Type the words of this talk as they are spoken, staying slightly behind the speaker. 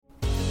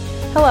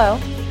Hello,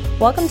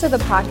 welcome to the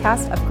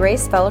podcast of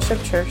Grace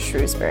Fellowship Church,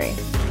 Shrewsbury.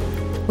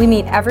 We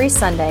meet every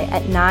Sunday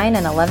at 9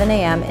 and 11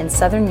 a.m. in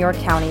Southern York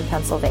County,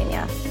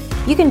 Pennsylvania.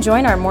 You can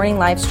join our morning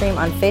live stream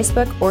on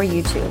Facebook or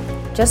YouTube.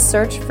 Just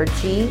search for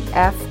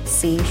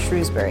GFC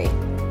Shrewsbury.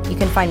 You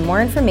can find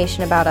more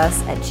information about us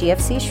at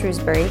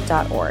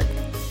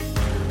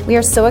gfcshrewsbury.org. We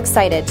are so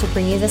excited to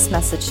bring you this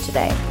message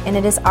today, and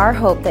it is our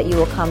hope that you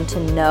will come to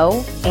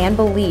know and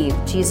believe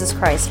Jesus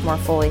Christ more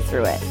fully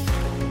through it.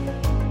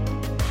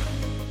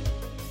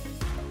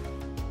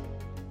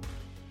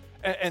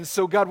 And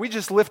so, God, we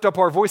just lift up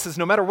our voices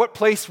no matter what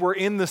place we're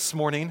in this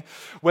morning,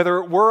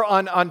 whether we're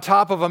on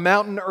top of a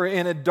mountain or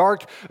in a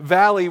dark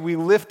valley, we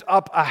lift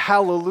up a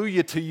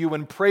hallelujah to you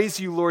and praise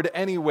you, Lord,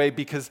 anyway,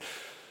 because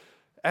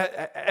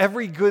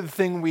every good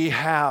thing we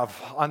have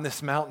on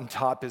this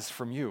mountaintop is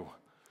from you.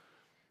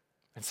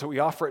 And so we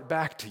offer it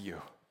back to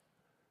you.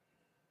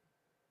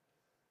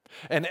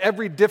 And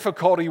every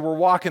difficulty we're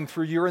walking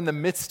through, you're in the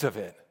midst of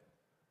it.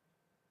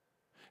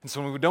 And so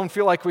when we don't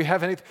feel like we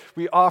have anything,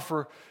 we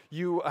offer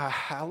you a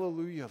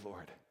hallelujah,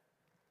 Lord.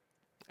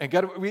 And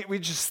God, we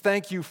just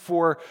thank you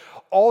for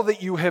all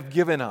that you have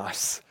given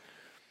us.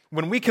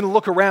 When we can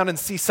look around and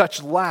see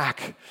such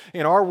lack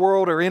in our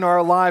world or in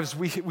our lives,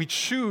 we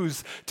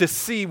choose to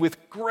see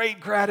with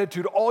great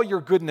gratitude all your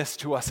goodness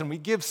to us, and we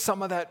give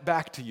some of that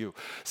back to you.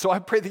 So I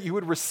pray that you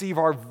would receive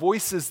our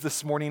voices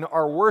this morning,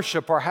 our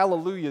worship, our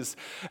hallelujahs,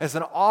 as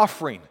an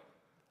offering,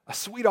 a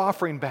sweet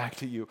offering back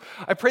to you.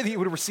 I pray that you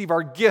would receive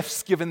our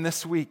gifts given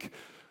this week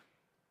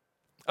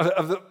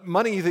of the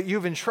money that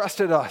you've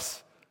entrusted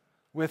us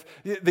with,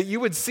 that you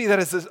would see that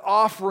as an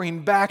offering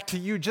back to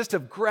you just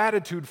of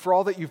gratitude for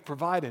all that you've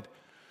provided.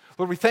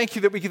 Lord, we thank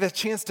you that we get a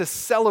chance to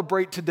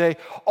celebrate today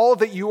all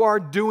that you are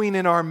doing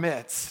in our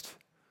midst.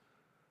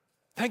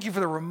 Thank you for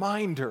the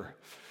reminder.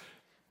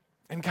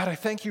 And God, I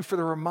thank you for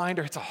the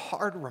reminder. It's a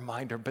hard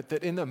reminder, but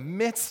that in the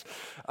midst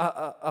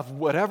of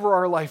whatever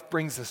our life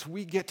brings us,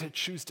 we get to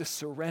choose to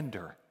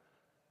surrender.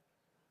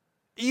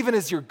 Even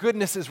as your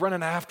goodness is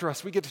running after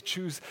us, we get to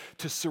choose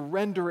to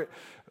surrender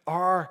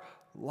our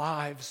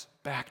lives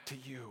back to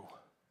you.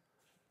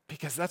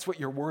 Because that's what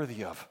you're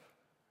worthy of.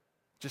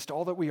 Just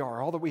all that we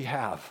are, all that we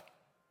have.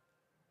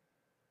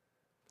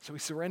 So we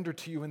surrender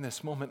to you in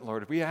this moment,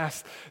 Lord. We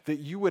ask that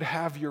you would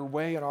have your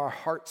way in our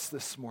hearts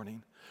this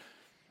morning.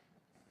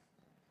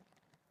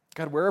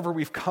 God, wherever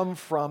we've come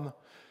from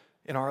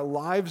in our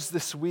lives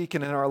this week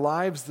and in our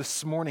lives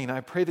this morning,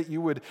 I pray that you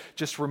would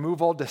just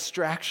remove all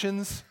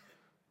distractions,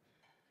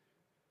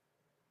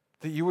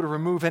 that you would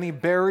remove any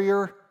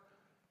barrier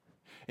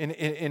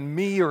in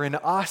me or in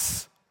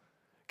us.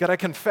 God, I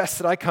confess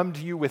that I come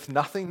to you with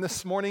nothing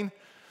this morning,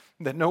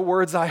 that no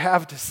words I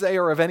have to say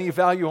are of any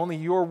value, only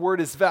your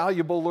word is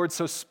valuable, Lord,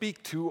 so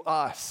speak to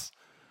us.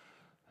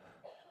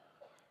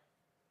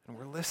 And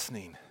we're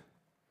listening.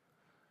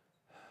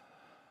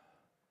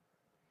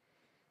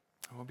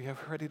 We'll be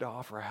ready to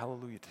offer a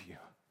hallelujah to you.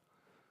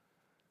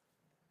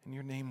 In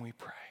your name we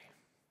pray.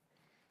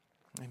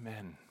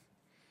 Amen.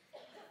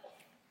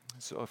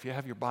 So if you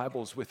have your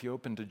Bibles with you,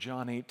 open to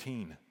John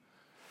 18.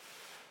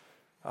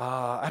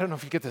 I don't know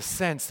if you get the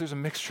sense, there's a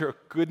mixture of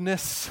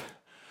goodness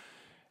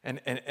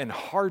and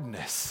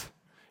hardness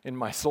in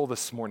my soul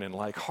this morning.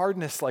 Like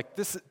hardness, like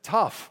this is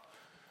tough.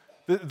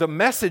 The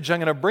message I'm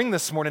going to bring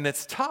this morning,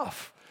 it's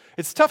tough.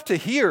 It's tough to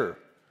hear.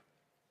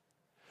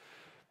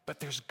 But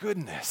there's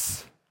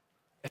goodness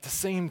at the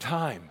same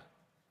time.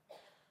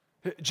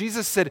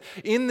 Jesus said,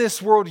 in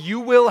this world you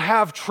will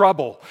have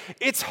trouble.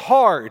 It's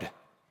hard.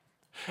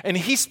 And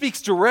he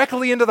speaks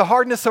directly into the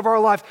hardness of our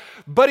life,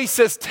 but he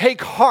says,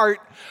 take heart,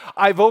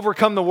 I've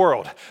overcome the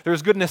world.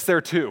 There's goodness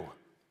there too.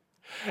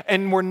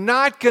 And we're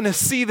not going to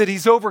see that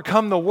he's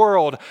overcome the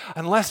world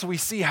unless we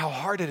see how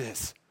hard it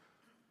is.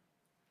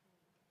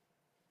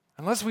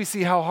 Unless we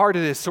see how hard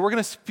it is. So we're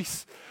going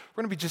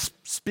to be just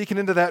speaking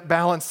into that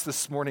balance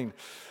this morning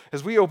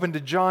as we open to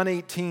John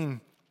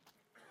 18.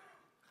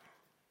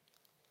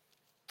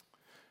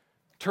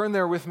 Turn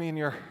there with me in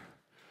your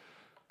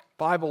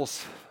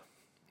Bibles.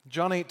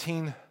 John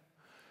 18,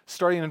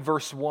 starting in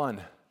verse 1.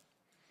 It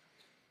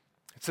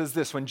says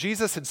this, when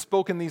Jesus had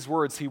spoken these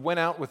words, he went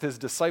out with his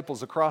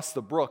disciples across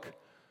the brook,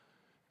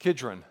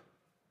 Kidron,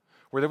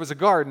 where there was a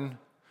garden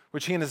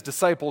which he and his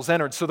disciples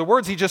entered. So the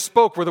words he just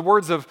spoke were the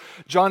words of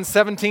John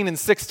 17 and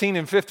 16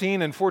 and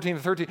 15 and 14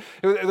 and 13.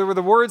 They were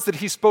the words that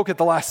he spoke at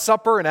the Last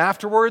Supper and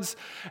afterwards,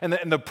 and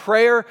the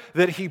prayer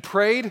that he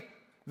prayed,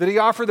 that he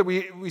offered, that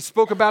we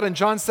spoke about in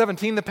John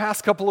 17 the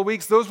past couple of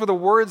weeks. Those were the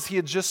words he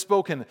had just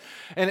spoken.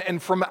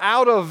 And from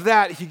out of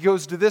that, he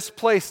goes to this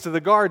place, to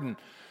the garden.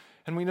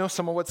 And we know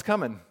some of what's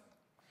coming.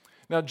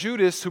 Now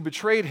Judas, who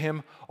betrayed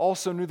him,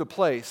 also knew the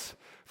place,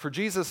 for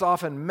Jesus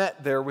often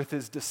met there with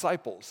his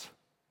disciples.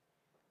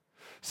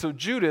 So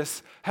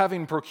Judas,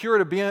 having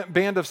procured a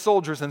band of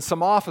soldiers and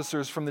some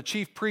officers from the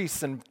chief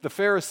priests and the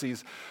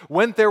Pharisees,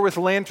 went there with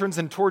lanterns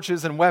and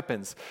torches and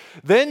weapons.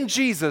 Then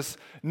Jesus,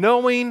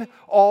 knowing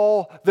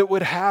all that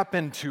would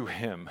happen to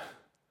him,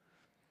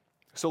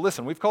 So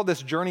listen, we've called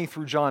this journey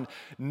through John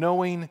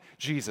knowing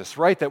Jesus,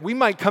 right? That we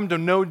might come to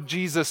know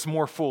Jesus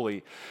more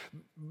fully.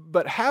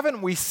 But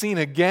haven't we seen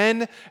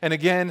again and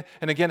again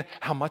and again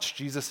how much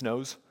Jesus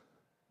knows?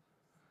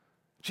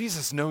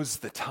 Jesus knows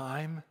the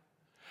time,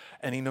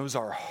 and he knows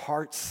our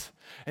hearts,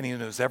 and he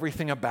knows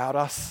everything about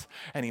us,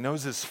 and he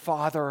knows his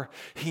Father.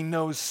 He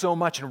knows so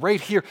much. And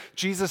right here,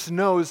 Jesus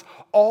knows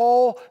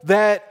all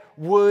that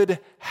would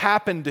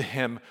happen to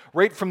him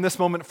right from this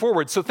moment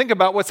forward. So think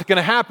about what's going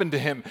to happen to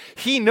him.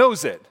 He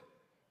knows it.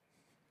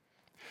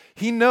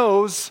 He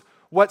knows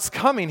what's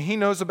coming. He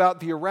knows about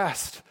the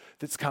arrest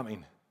that's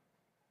coming.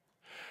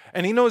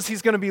 And he knows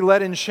he's going to be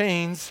led in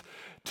chains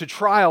to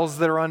trials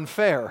that are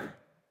unfair.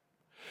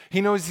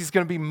 He knows he's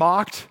going to be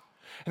mocked,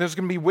 and there's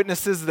going to be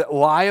witnesses that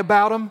lie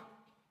about him.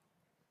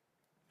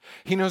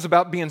 He knows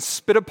about being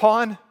spit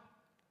upon.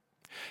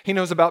 He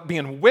knows about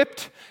being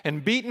whipped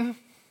and beaten.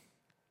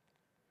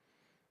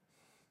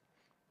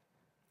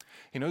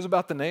 He knows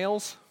about the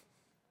nails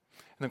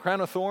and the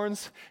crown of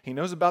thorns. He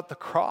knows about the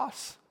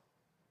cross.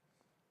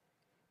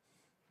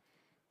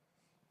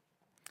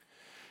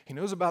 He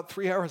knows about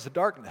 3 hours of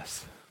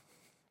darkness.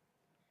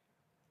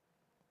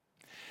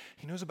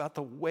 He knows about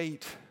the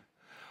weight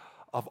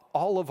of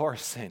all of our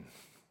sin.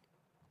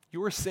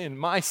 Your sin,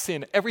 my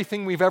sin,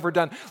 everything we've ever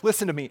done.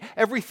 Listen to me,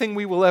 everything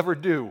we will ever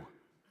do.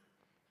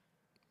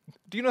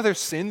 Do you know there's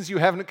sins you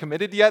haven't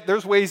committed yet?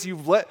 There's ways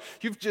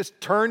you've just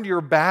turned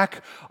your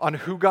back on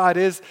who God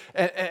is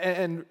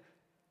and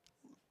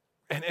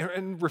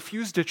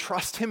refused to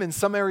trust him in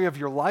some area of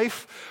your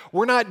life.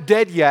 We're not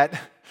dead yet,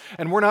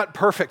 and we're not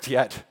perfect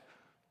yet.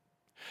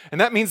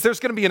 And that means there's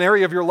going to be an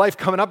area of your life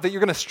coming up that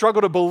you're going to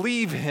struggle to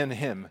believe in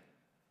him.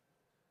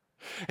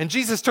 And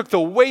Jesus took the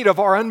weight of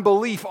our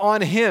unbelief on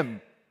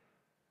him.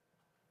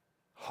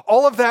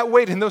 All of that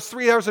weight in those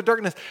 3 hours of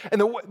darkness,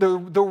 and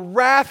the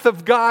wrath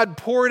of God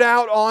poured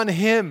out on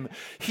him.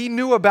 He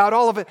knew about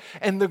all of it.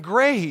 And the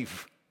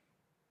grave.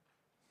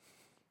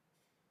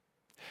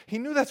 He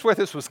knew that's where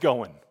this was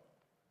going.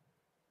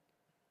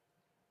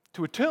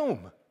 To a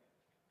tomb.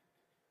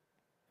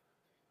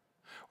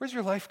 Where's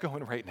your life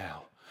going right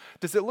now?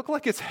 Does it look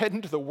like it's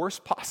heading to the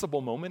worst possible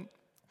moment?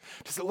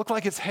 Does it look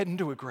like it's heading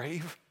to a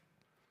grave?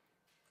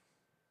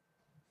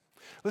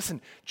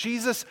 Listen,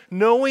 Jesus,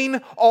 knowing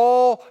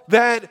all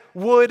that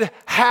would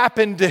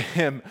happen to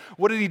him,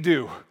 what did he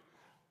do?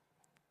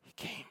 He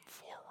came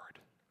forward.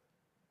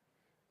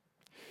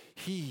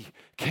 He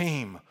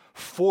came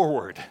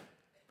forward.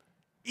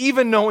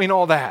 Even knowing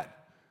all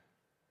that,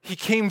 he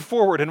came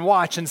forward and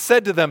watched and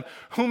said to them,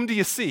 "Whom do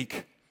you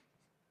seek?"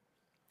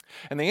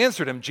 And they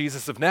answered him,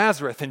 "Jesus of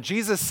Nazareth." And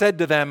Jesus said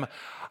to them,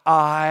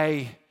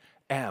 "I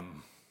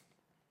am."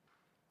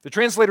 The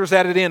translators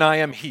added in, "I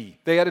am he."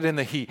 They added in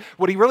the he.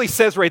 What he really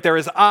says right there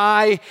is,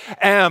 "I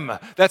am."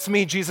 That's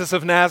me, Jesus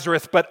of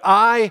Nazareth, but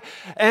I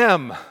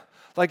am.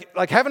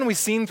 Like haven't we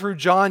seen through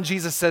John,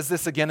 Jesus says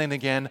this again and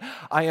again,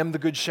 "I am the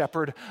good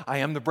shepherd. I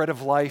am the bread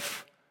of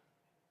life."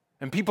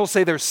 And people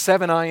say there's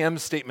 7 I am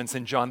statements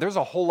in John. There's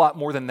a whole lot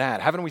more than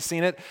that. Haven't we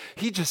seen it?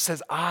 He just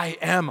says, "I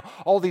am,"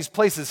 all these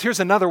places.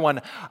 Here's another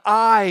one.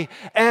 I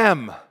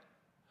am.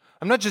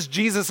 I'm not just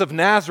Jesus of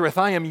Nazareth.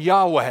 I am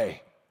Yahweh.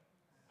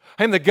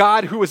 I am the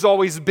God who has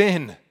always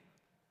been.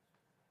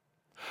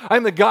 I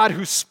am the God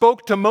who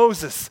spoke to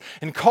Moses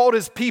and called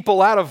his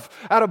people out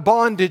of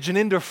bondage and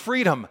into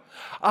freedom.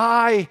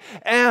 I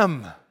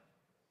am.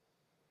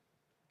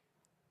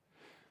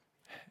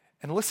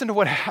 And listen to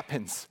what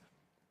happens.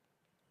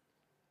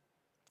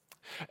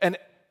 And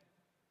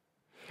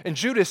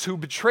Judas, who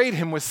betrayed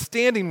him, was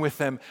standing with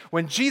them.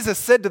 When Jesus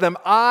said to them,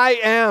 "I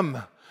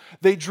am,"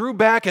 they drew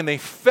back and they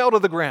fell to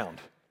the ground.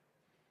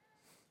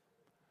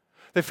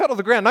 They fell to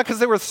the ground, not because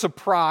they were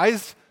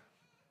surprised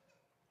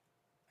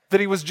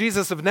that he was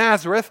Jesus of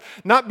Nazareth,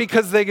 not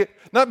because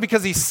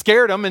he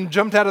scared them and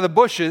jumped out of the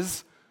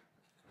bushes.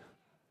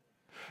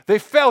 They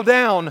fell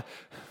down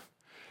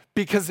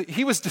because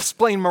he was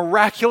displaying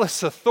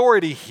miraculous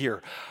authority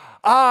here.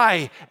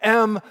 I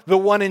am the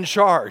one in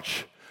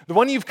charge. The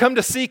one you've come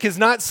to seek is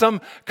not some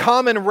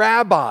common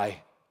rabbi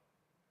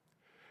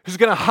who's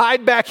going to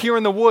hide back here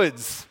in the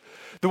woods.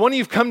 The one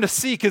you've come to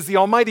seek is the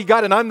Almighty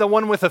God, and I'm the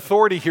one with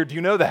authority here. Do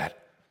you know that?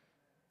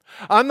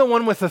 I'm the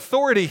one with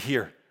authority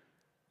here.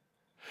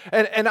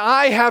 And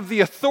I have the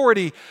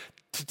authority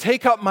to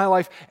take up my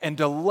life and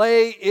to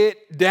lay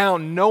it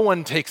down. No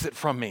one takes it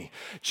from me.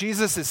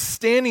 Jesus is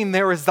standing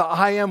there as the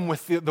I am,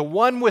 with the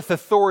one with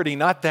authority,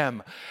 not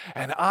them.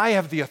 And I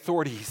have the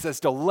authority, he says,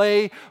 to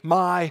lay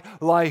my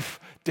life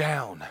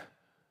down.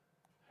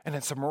 And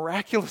it's a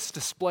miraculous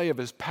display of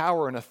his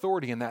power and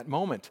authority in that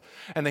moment.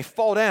 And they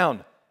fall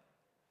down.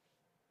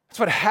 That's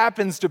what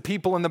happens to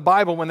people in the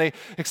Bible when they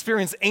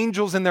experience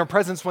angels in their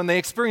presence. When they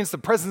experience the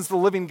presence of the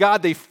living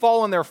God, they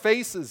fall on their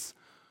faces.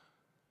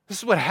 This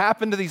is what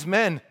happened to these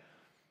men.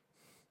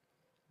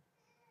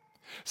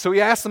 So he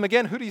asked them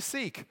again, "Who do you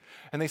seek?"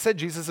 And they said,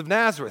 "Jesus of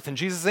Nazareth." And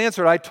Jesus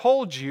answered, "I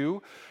told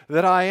you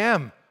that I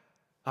am.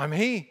 I'm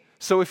he.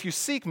 So if you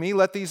seek me,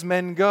 let these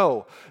men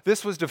go.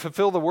 This was to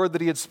fulfill the word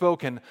that he had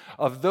spoken.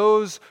 Of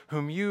those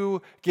whom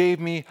you gave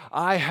me,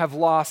 I have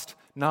lost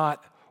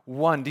not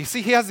one. Do you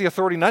see, he has the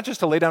authority not just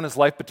to lay down his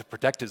life, but to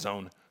protect his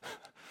own.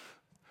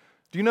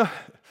 Do you know,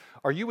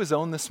 are you his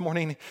own this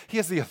morning? He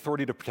has the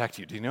authority to protect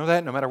you. Do you know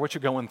that? No matter what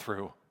you're going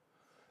through.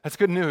 That's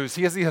good news.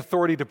 He has the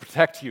authority to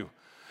protect you.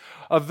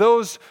 Of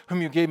those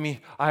whom you gave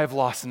me, I have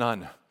lost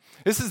none.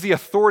 This is the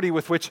authority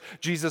with which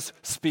Jesus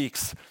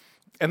speaks.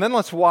 And then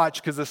let's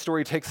watch, because the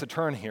story takes a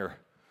turn here.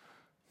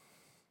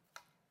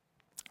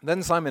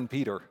 Then Simon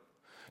Peter.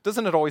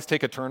 Doesn't it always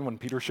take a turn when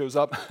Peter shows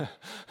up?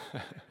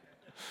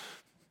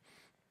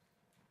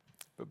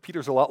 But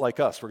Peter's a lot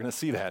like us. We're going to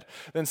see that.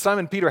 Then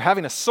Simon Peter,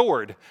 having a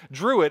sword,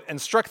 drew it and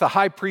struck the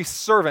high priest's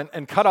servant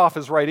and cut off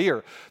his right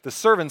ear. The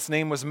servant's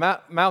name was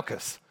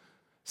Malchus.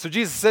 So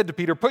Jesus said to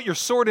Peter, put your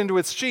sword into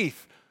its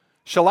sheath.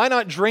 Shall I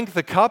not drink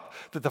the cup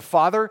that the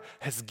Father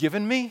has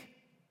given me?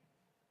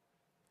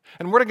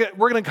 And we're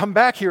going to come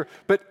back here,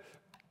 but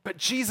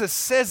Jesus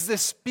says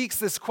this, speaks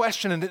this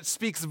question, and it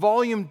speaks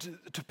volume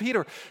to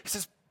Peter. He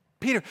says,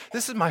 Peter,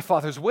 this is my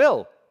Father's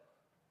will.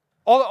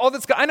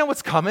 I know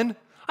what's coming.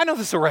 I know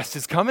this arrest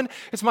is coming.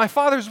 It's my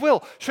Father's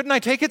will. Shouldn't I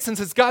take it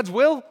since it's God's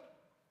will?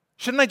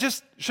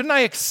 Shouldn't I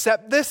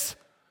accept this?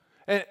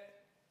 And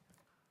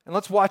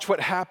let's watch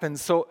what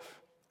happens. So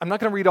I'm not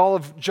going to read all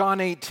of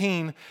John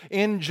 18.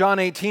 In John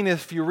 18,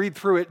 if you read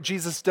through it,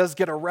 Jesus does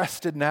get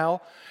arrested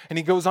now, and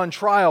he goes on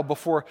trial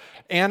before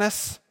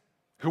Annas,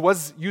 who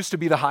used to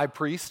be the high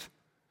priest,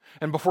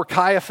 and before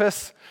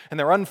Caiaphas, and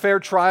they're unfair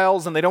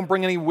trials, and they don't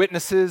bring any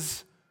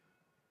witnesses.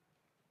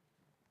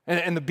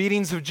 And the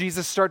beatings of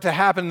Jesus start to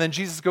happen, and then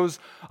Jesus goes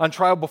on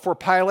trial before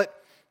Pilate.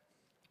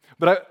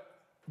 But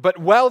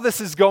while this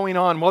is going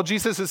on, while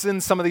Jesus is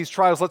in some of these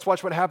trials, let's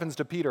watch what happens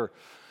to Peter.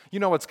 You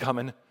know what's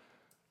coming.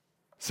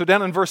 So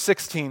down in verse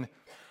 16,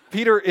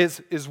 Peter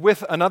is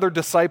with another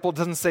disciple. It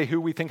doesn't say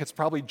who. We think it's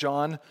probably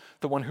John,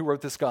 the one who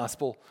wrote this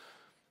gospel,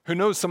 who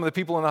knows some of the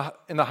people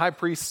in the high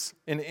priests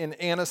in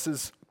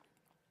Annas'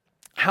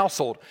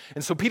 household.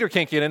 And so Peter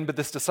can't get in, but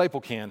this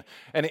disciple can.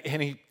 And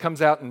he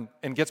comes out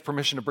and gets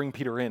permission to bring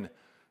Peter in.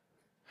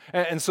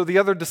 And so the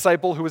other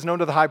disciple, who was known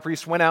to the high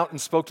priest, went out and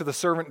spoke to the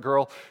servant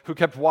girl who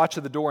kept watch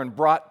at the door and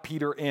brought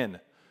Peter in.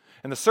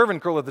 And the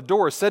servant girl at the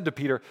door said to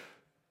Peter,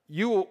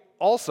 you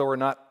also are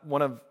not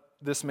one of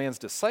this man's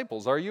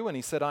disciples, are you? And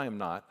he said, I am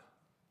not.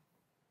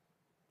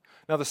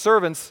 Now the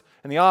servants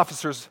and the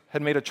officers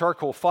had made a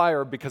charcoal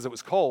fire because it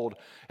was cold,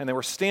 and they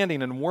were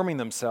standing and warming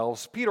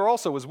themselves. Peter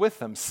also was with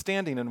them,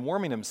 standing and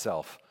warming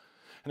himself.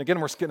 And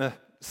again, we're going to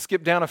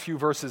skip down a few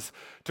verses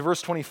to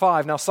verse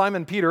 25. Now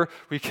Simon Peter,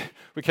 we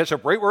catch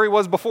up right where he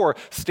was before,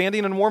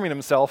 standing and warming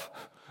himself.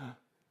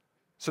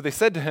 So they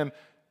said to him,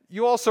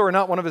 you also are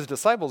not one of his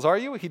disciples, are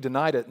you? He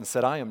denied it and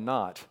said, I am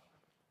not.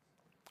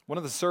 One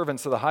of the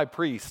servants of the high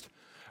priest,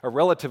 a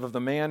relative of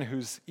the man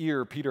whose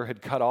ear Peter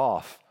had cut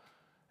off,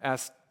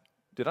 asked,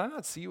 did I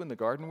not see you in the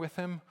garden with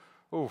him?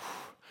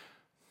 Oof.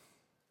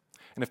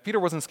 And if Peter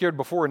wasn't scared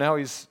before, now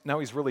he's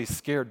really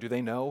scared. Do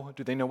they know?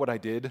 Do they know what I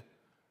did?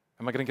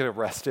 Am I going to get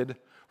arrested?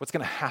 What's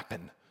going to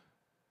happen?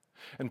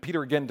 And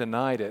Peter again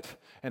denied it,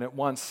 and at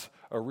once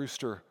a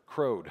rooster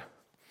crowed.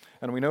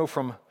 And we know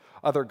from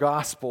other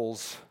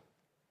gospels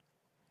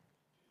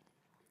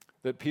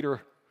that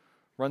Peter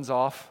runs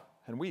off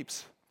and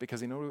weeps because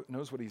he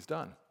knows what he's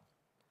done.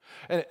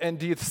 And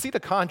do you see the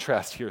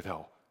contrast here,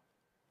 though?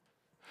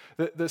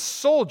 The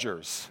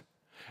soldiers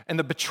and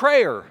the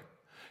betrayer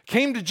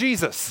came to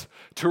Jesus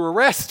to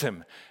arrest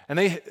him, and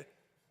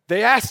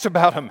they asked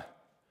about him,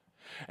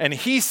 and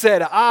he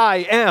said,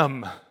 I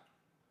am.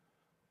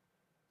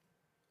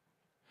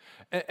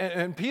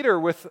 And Peter,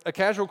 with a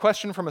casual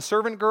question from a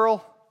servant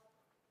girl,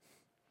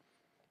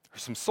 or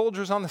some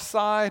soldiers on the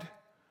side,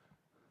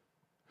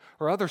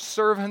 or other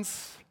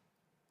servants,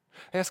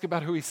 ask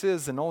about who he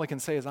is, and all he can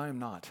say is, I am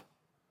not.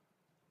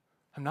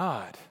 I'm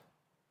not.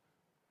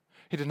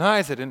 He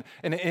denies it. And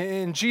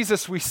in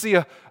Jesus, we see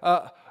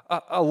a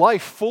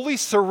life fully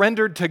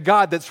surrendered to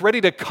God that's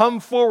ready to come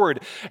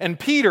forward. And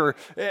Peter,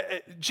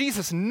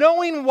 Jesus,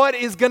 knowing what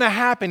is going to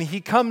happen, he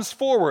comes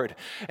forward.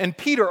 And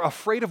Peter,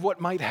 afraid of what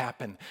might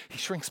happen, he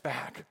shrinks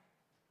back.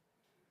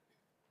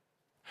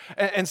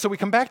 And so we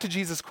come back to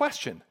Jesus'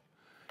 question.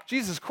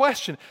 Jesus'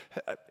 question,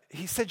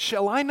 he said,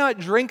 shall I not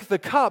drink the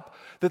cup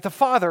that the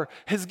Father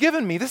has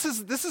given me? This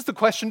is the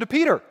question to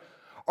Peter.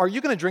 Are you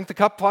going to drink the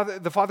cup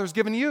the Father's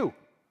given you?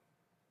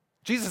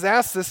 Jesus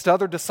asked this to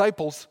other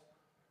disciples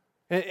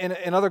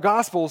in other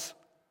gospels.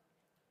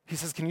 He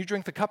says, can you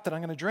drink the cup that I'm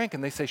going to drink?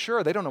 And they say,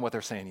 sure. They don't know what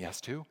they're saying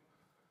yes to.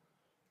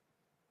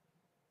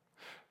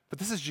 But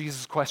this is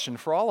Jesus' question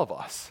for all of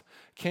us.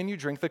 Can you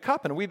drink the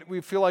cup? And we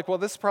feel like, well,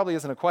 this probably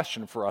isn't a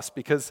question for us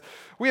because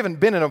we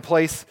haven't been in a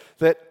place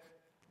like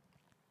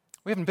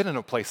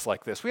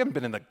this. We haven't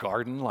been in the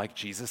garden like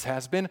Jesus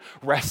has been,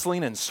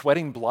 wrestling and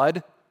sweating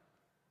blood.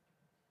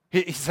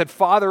 He said,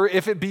 Father,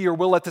 if it be your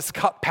will, let this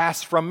cup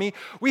pass from me.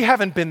 We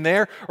haven't been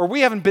there, or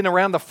we haven't been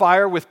around the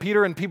fire with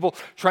Peter and people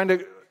trying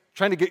to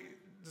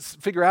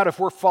figure out if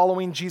we're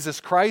following Jesus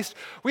Christ.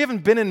 We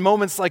haven't been in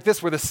moments like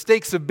this where the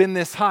stakes have been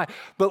this high.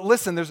 But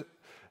listen, there's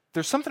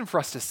something for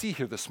us to see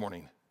here this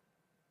morning.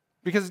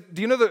 Because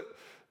do you know that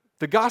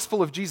the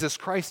gospel of Jesus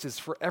Christ is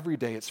for every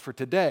day, it's for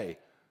today.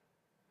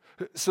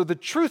 So the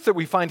truth that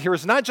we find here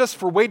is not just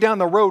for way down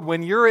the road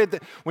when you're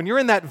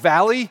in that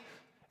valley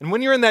and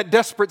when you're in that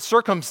desperate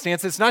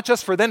circumstance, it's not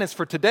just for then, it's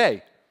for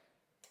today.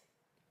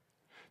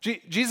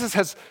 Jesus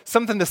has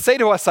something to say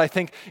to us, I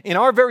think, in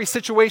our very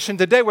situation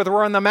today, whether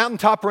we're on the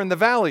mountaintop or in the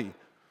valley.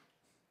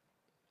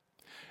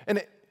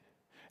 And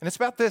it's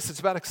about this, it's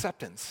about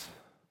acceptance.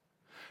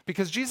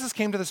 Because Jesus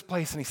came to this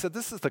place and he said,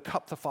 this is the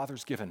cup the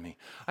Father's given me.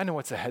 I know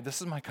what's ahead,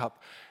 this is my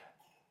cup,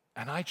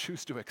 and I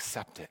choose to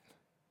accept it.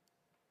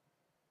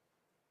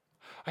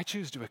 I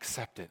choose to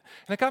accept it.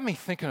 And it got me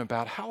thinking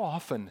about how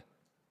often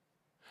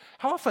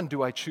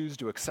do I choose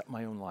to accept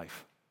my own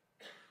life?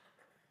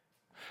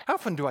 How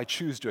often do I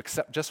choose to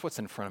accept just what's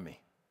in front of me?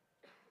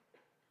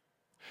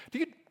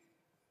 Do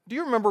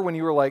you remember when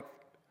you were like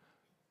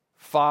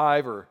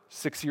 5 or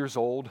 6 years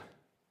old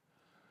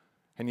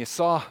and you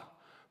saw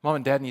mom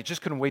and dad and you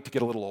just couldn't wait to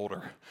get a little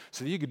older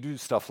so that you could do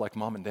stuff like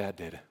mom and dad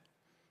did? Do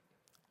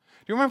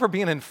you remember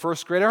being in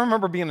first grade? I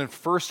remember being in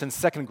first and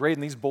second grade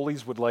and these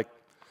bullies would like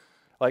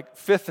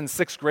fifth and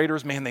sixth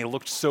graders, man, they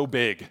looked so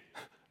big.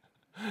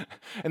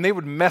 And they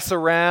would mess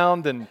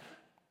around and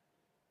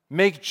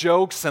make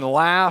jokes and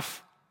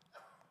laugh.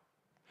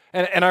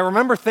 And I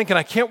remember thinking,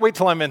 I can't wait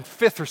till I'm in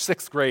 5th or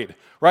 6th grade,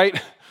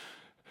 right?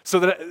 So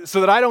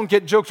that I don't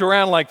get joked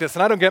around like this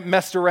and I don't get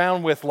messed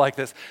around with like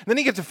this. And then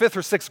you get to 5th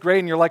or 6th grade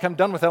and you're like, I'm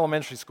done with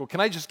elementary school.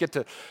 Can I just get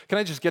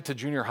to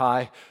junior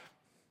high?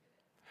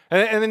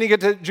 And then you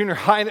get to junior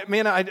high and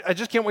man, I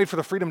just can't wait for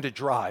the freedom to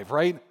drive,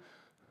 right?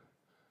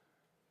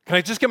 Can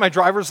I just get my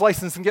driver's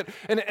license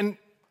and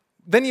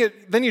then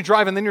you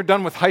drive and then you're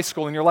done with high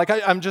school and you're like,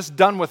 I'm just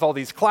done with all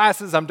these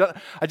classes. I'm done.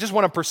 I just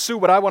want to pursue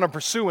what I want to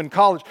pursue in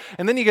college.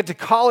 And then you get to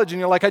college and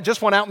you're like, I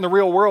just want out in the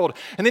real world.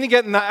 And then you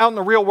get out in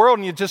the real world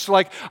and you're just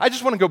like, I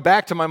just want to go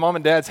back to my mom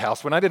and dad's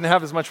house when I didn't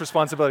have as much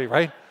responsibility,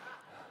 right?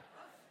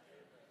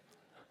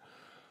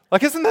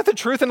 Like, isn't that the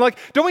truth? And like,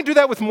 don't we do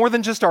that with more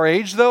than just our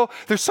age though?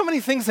 There's so many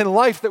things in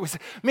life that we say,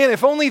 man,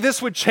 if only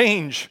this would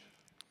change.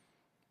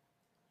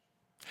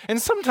 And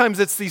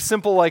sometimes it's these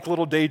simple like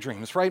little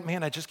daydreams, right?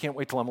 Man, I just can't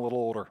wait till I'm a little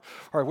older.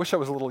 Or I wish I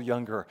was a little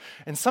younger.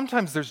 And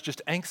sometimes there's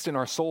just angst in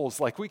our souls.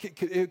 Like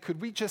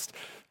could we just,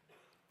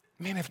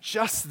 man, if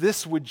just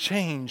this would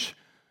change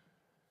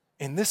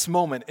in this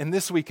moment, in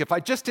this week, if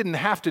I just didn't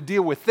have to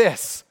deal with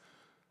this.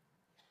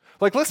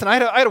 Like listen, I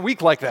had a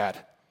week like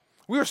that.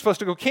 We were supposed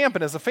to go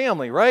camping as a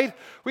family, right?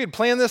 We had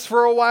planned this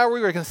for a while. We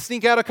were going to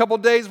sneak out a couple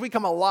days. We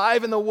come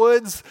alive in the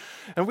woods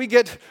and we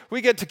get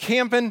to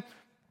camping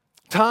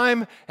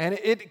time, and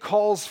it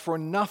calls for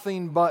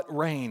nothing but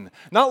rain.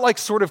 Not like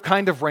sort of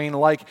kind of rain,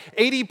 like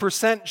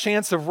 80%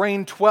 chance of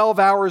rain 12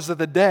 hours of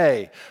the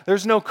day.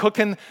 There's no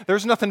cooking,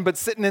 there's nothing but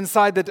sitting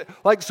inside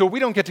so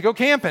we don't get to go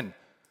camping.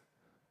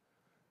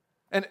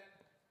 And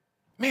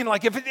man,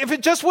 like if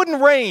it just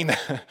wouldn't rain,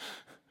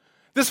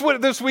 this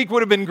week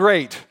would have been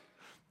great.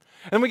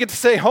 And we get to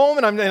stay home,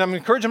 and I'm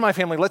encouraging my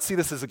family, let's see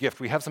this as a gift.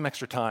 We have some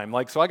extra time.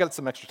 So I got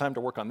some extra time to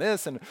work on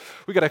this, and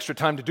we got extra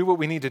time to do what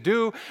we need to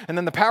do, and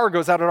then the power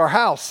goes out at our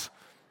house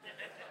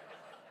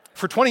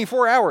for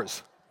 24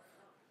 hours.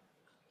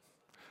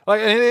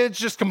 And it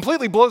just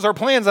completely blows our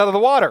plans out of the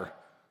water.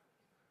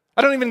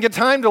 I don't even get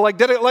time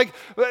to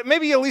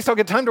maybe at least I'll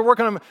get time to work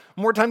on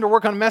more time to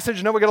work on a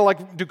message. No, we got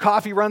to do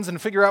coffee runs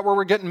and figure out where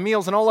we're getting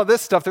meals and all of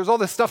this stuff. There's all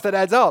this stuff that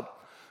adds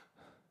up.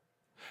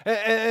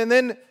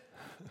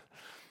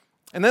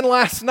 And then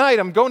last night,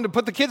 I'm going to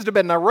put the kids to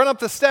bed, and I run up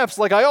the steps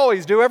like I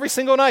always do every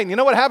single night. And you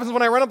know what happens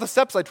when I run up the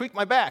steps? I tweak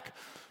my back.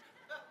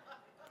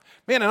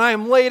 Man, and I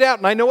am laid out,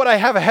 and I know what I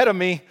have ahead of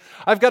me.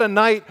 I've got a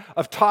night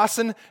of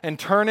tossing and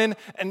turning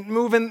and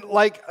moving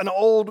like an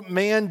old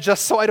man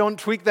just so I don't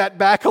tweak that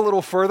back a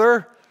little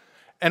further.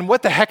 And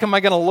what the heck am I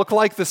going to look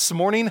like this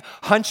morning,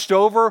 hunched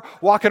over,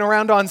 walking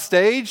around on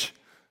stage?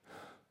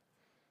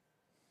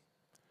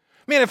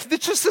 Man, if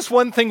just this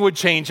one thing would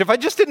change, if I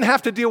just didn't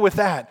have to deal with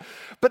that.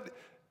 But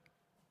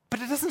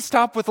it doesn't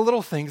stop with the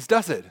little things,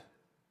 does it?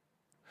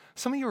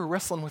 Some of you are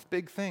wrestling with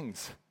big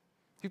things.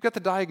 You've got the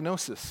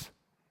diagnosis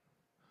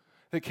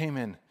that came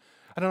in.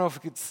 I don't know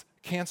if it's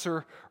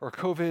cancer or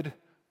COVID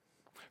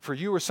for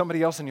you or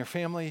somebody else in your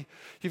family.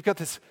 You've got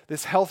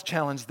this health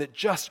challenge that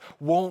just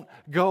won't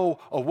go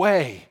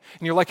away.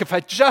 And you're like,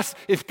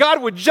 if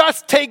God would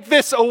just take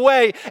this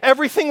away,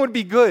 everything would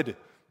be good.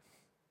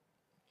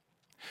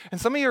 And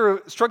some of you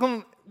are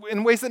struggling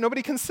in ways that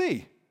nobody can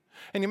see.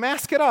 And you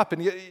mask it up,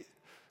 and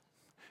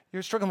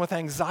you're struggling with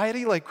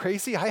anxiety like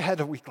crazy. I had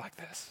a week like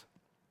this.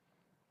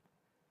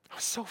 I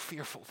was so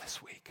fearful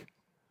this week.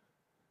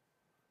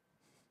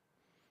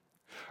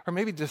 Or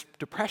maybe just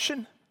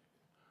depression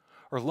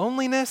or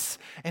loneliness,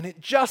 and it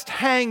just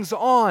hangs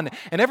on.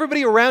 And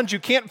everybody around you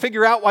can't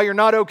figure out why you're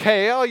not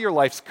okay. Oh, your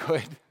life's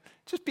good.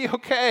 Just be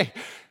okay.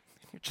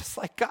 And you're just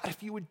like, God,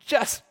 if you would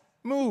just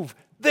move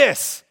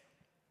this.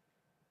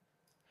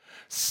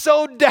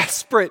 So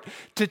desperate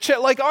to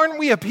like, aren't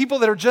we a people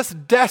that are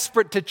just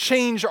desperate to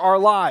change our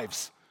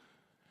lives?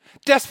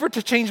 Desperate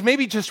to change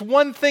maybe just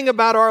one thing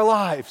about our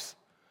lives.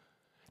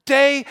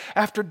 Day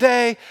after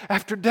day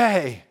after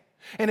day.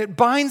 And it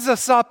binds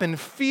us up in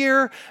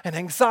fear and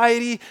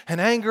anxiety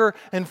and anger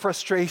and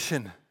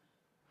frustration.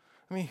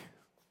 Let me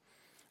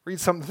read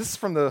something. This is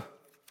from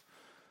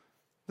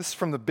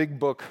the big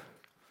book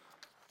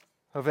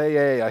of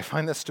AA. I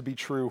find this to be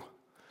true,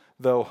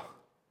 though.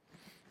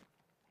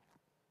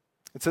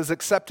 It says,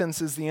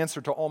 acceptance is the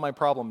answer to all my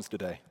problems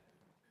today.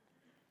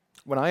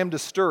 When I am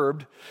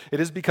disturbed, it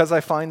is because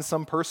I find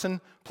some person,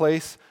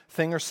 place,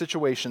 thing, or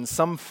situation,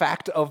 some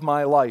fact of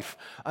my life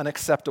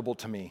unacceptable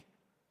to me.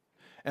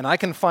 And I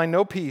can find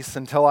no peace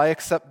until I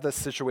accept this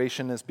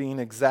situation as being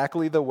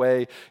exactly the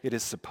way it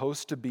is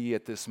supposed to be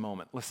at this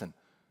moment. Listen,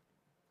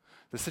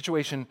 the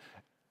situation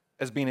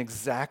as being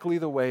exactly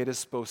the way it is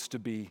supposed to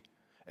be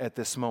at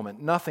this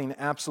moment. Nothing,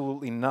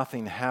 absolutely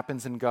nothing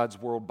happens in God's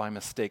world by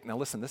mistake. Now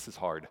listen, this is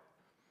hard.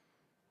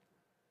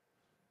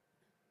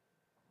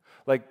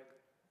 Like,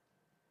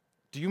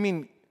 do you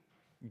mean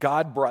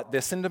God brought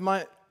this into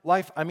my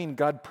life? I mean,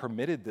 God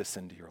permitted this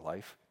into your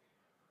life.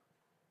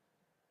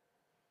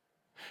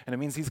 And it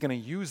means He's going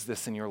to use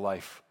this in your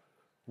life,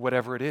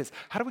 whatever it is.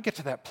 How do we get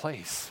to that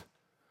place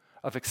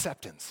of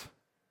acceptance?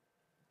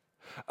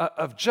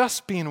 Of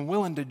just being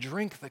willing to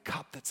drink the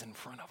cup that's in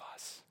front of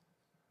us,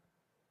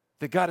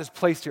 that God has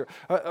placed here.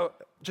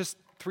 Just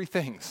three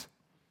things.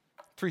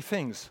 Three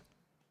things.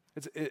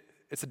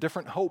 It's a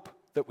different hope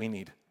that we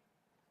need.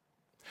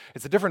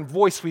 It's a different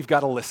voice we've got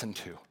to listen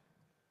to.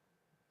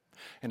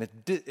 And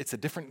it's a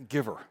different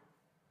giver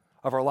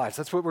of our lives.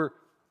 That's what we're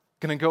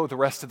going to go the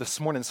rest of this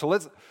morning. So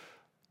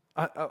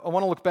I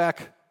want to look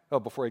back. Oh,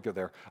 before I go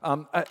there,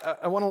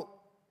 I want to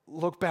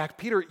look back.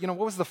 Peter, what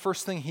was the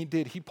first thing he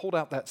did? He pulled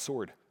out that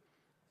sword.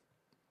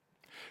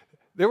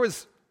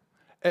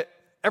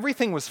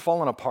 Everything was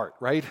falling apart,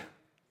 right?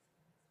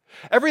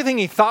 Everything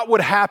he thought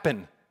would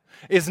happen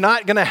is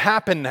not going to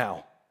happen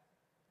now.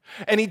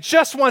 And he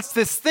just wants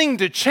this thing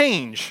to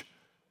change.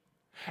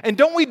 And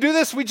don't we do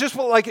this? We just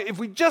if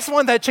we just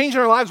want that change in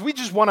our lives, we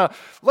just want to,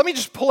 let me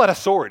just pull out a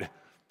sword.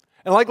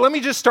 And let me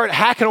just start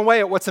hacking away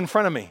at what's in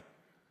front of me.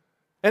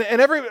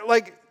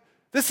 And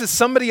this is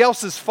somebody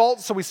else's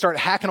fault, so we start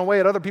hacking away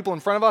at other people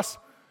in front of us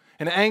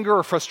in anger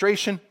or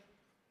frustration.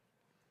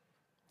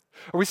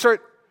 Or we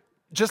start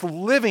just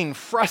living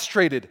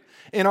frustrated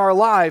in our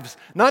lives,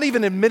 not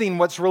even admitting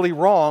what's really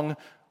wrong.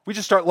 We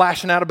just start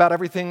lashing out about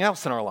everything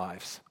else in our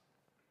lives.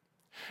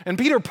 And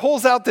Peter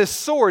pulls out this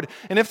sword,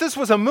 and if this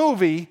was a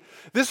movie,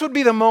 this would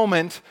be the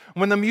moment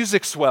when the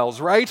music swells,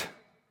 right?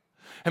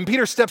 And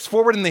Peter steps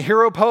forward in the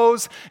hero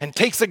pose and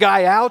takes a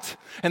guy out,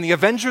 and the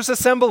Avengers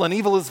assemble, and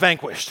evil is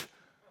vanquished.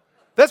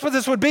 That's what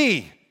this would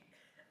be.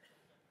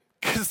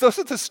 Because those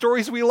are the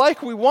stories we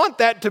like. We want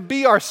that to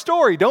be our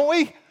story, don't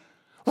we?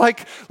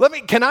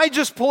 Can I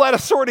just pull out a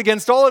sword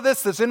against all of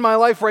this that's in my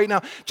life right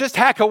now? Just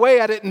hack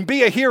away at it and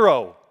be a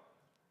hero.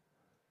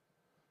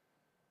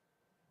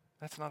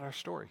 That's not our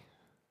story.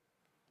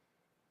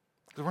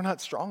 Because we're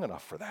not strong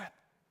enough for that.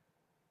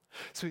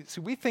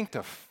 So we think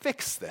to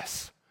fix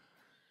this,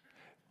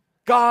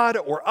 God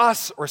or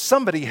us or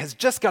somebody has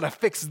just got to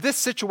fix this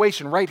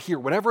situation right here,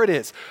 whatever it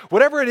is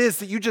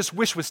that you just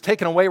wish was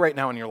taken away right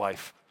now in your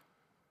life.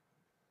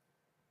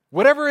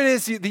 Whatever it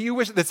is that you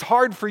wish that's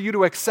hard for you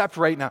to accept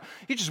right now,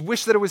 you just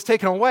wish that it was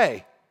taken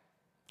away.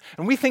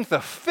 And we think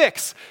the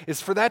fix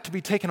is for that to be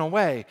taken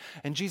away.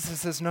 And Jesus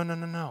says,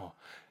 no.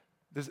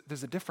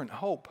 There's a different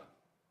hope.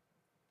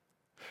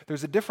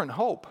 There's a different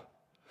hope.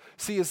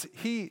 See, as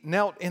he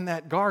knelt in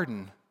that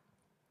garden,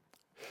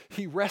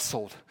 he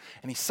wrestled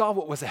and he saw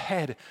what was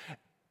ahead.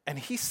 And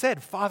he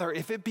said, Father,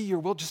 if it be your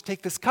will, just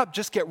take this cup,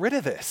 just get rid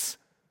of this.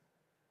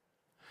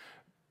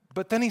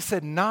 But then he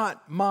said,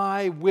 not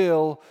my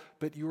will,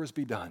 but yours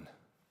be done.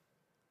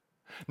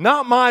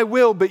 Not my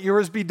will, but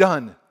yours be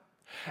done.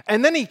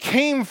 And then he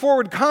came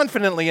forward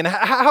confidently. And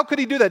how could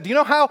he do that? Do you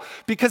know how?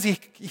 Because he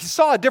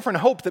saw a different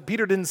hope that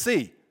Peter didn't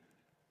see.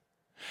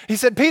 He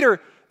said,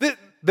 Peter,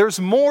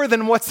 there's more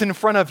than what's in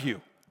front of you.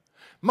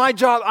 My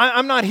job,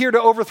 I'm not here to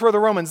overthrow the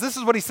Romans. This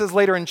is what he says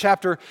later in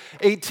chapter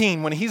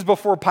 18 when he's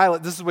before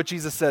Pilate. This is what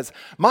Jesus says.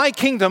 My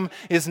kingdom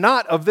is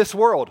not of this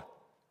world.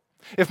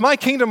 If my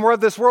kingdom were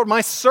of this world,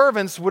 my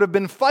servants would have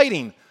been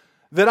fighting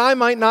that I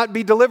might not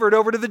be delivered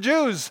over to the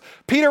Jews.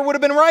 Peter would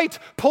have been right.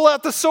 Pull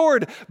out the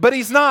sword. But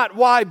he's not.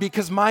 Why?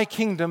 Because my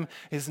kingdom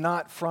is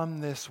not from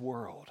this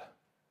world.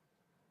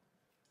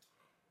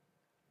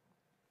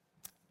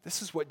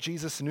 This is what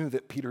Jesus knew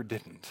that Peter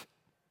didn't.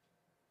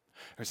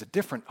 There's a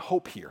different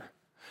hope here.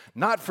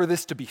 Not for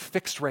this to be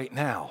fixed right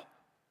now,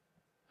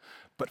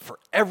 but for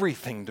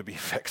everything to be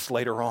fixed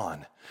later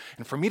on.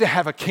 And for me to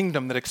have a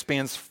kingdom that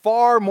expands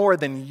far more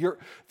than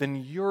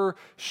your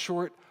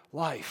short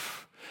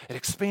life. It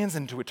expands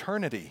into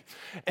eternity.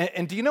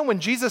 And do you know when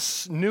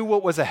Jesus knew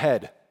what was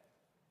ahead?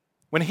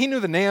 When he knew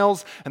the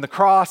nails and the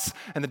cross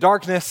and the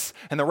darkness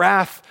and the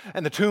wrath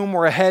and the tomb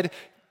were ahead,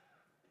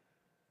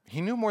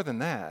 he knew more than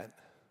that.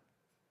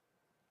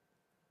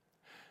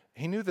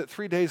 he knew that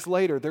 3 days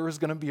later there was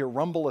going to be a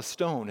rumble of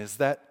stone as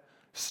that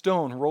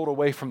stone rolled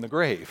away from the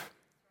grave.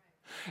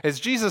 As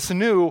Jesus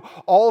knew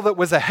all that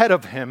was ahead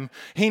of him,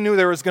 he knew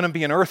there was going to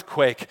be an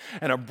earthquake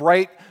and a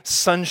bright,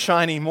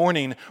 sunshiny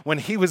morning when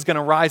he was going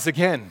to rise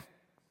again.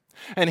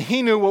 And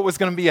he knew what was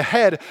going to be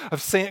ahead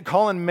of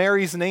calling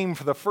Mary's name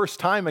for the first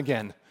time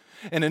again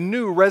in a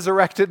new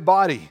resurrected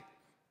body.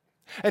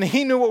 And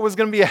he knew what was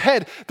going to be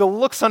ahead, the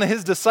looks on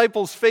his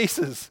disciples'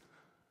 faces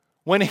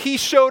when he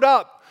showed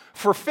up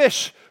for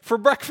fish for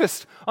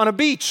breakfast on a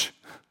beach.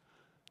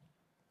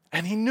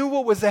 And he knew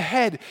what was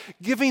ahead,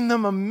 giving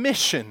them a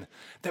mission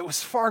that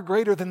was far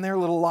greater than their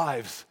little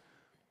lives.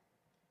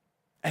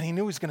 And he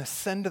knew he was going to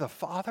send to the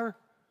Father.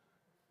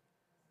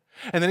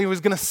 And then he was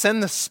going to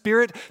send the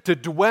Spirit to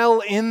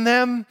dwell in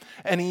them.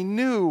 And he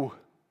knew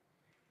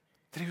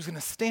that he was going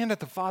to stand at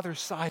the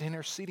Father's side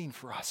interceding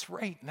for us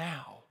right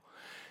now.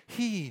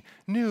 He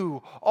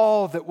knew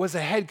all that was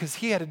ahead because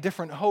he had a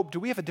different hope. Do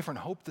we have a different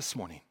hope this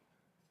morning?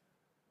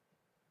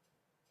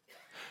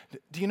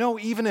 Do you know,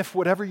 even if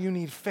whatever you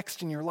need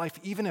fixed in your life,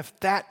 even if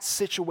that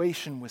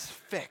situation was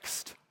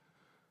fixed,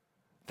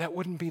 that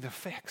wouldn't be the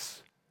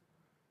fix.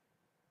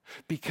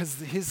 Because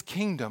his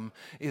kingdom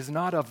is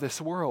not of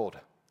this world.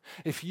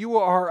 If you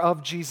are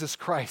of Jesus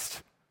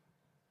Christ,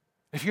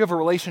 if you have a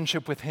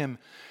relationship with him,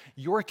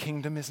 your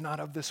kingdom is not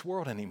of this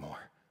world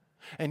anymore.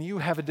 And you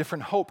have a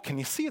different hope. Can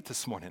you see it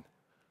this morning?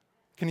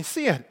 Can you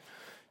see it?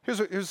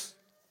 Here's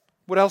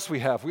what else we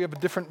have. We have a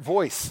different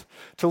voice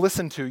to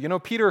listen to. You know,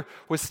 Peter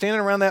was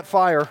standing around that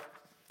fire,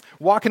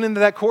 walking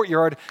into that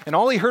courtyard, and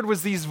all he heard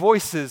was these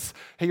voices.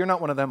 Hey, you're not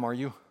one of them, are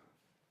you?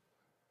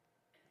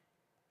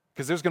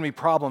 Because there's going to be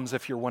problems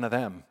if you're one of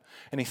them.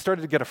 And he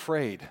started to get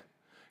afraid.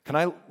 Can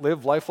I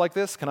live life like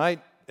this? Can I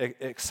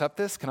accept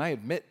this? Can I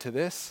admit to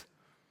this?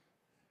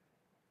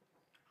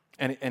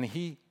 And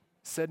he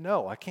said,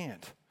 no, I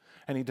can't.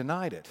 And he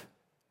denied it.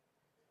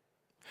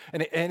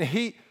 And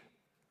he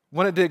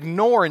wanted to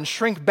ignore and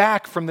shrink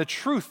back from the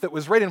truth that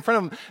was right in front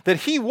of him, that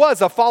he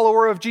was a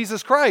follower of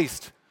Jesus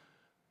Christ.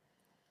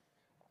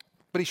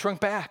 But he shrunk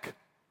back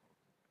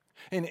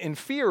in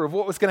fear of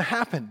what was going to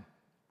happen.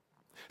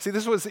 See,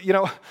 this was,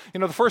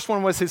 the first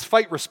one was his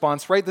fight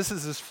response, right? This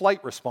is his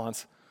flight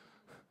response.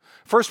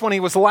 First one, he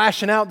was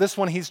lashing out. This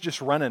one, he's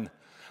just running.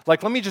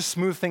 Like, let me just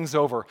smooth things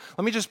over.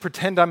 Let me just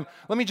pretend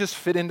let me just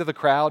fit into the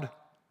crowd.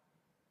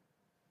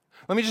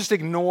 Let me just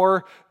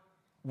ignore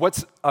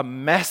what's a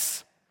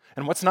mess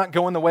and what's not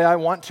going the way I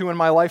want to in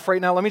my life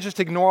right now. Let me just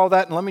ignore all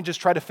that and let me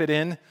just try to fit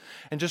in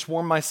and just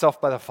warm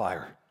myself by the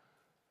fire.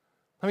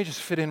 Let me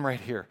just fit in right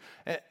here.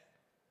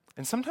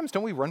 And sometimes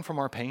don't we run from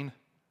our pain?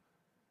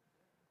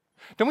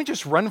 Don't we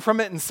just run from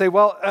it and say,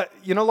 well,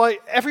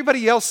 like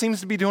everybody else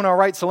seems to be doing all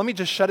right, so let me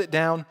just shut it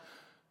down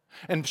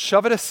and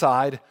shove it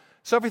aside.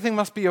 So everything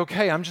must be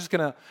okay. I'm just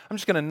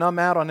gonna numb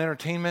out on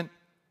entertainment.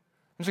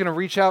 I'm just gonna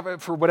reach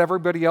out for what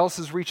everybody else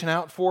is reaching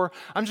out for.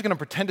 I'm just gonna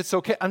pretend it's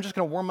okay. I'm just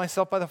gonna warm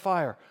myself by the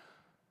fire.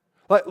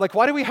 Like,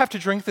 why do we have to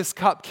drink this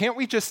cup? Can't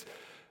we just?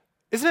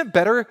 Isn't it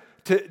better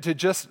to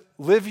just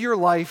live your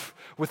life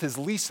with as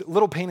least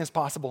little pain as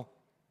possible?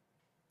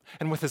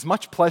 And with as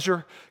much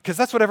pleasure, because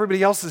that's what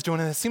everybody else is doing,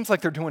 and it seems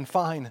like they're doing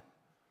fine.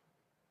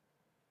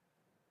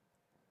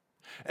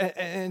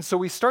 And so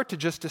we start to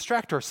just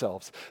distract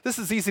ourselves. This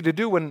is easy to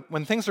do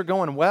when things are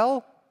going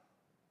well.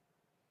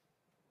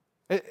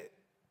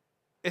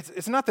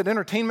 It's not that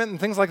entertainment and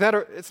things like that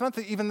it's not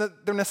that even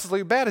that they're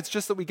necessarily bad. It's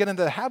just that we get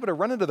into the habit of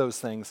running to those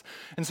things.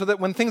 And so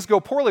that when things go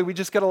poorly, we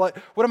just get what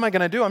am I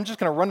going to do? I'm just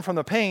going to run from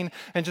the pain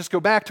and just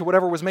go back to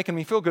whatever was making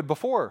me feel good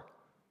before.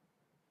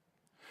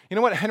 You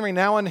know what Henry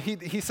Nouwen,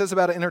 he says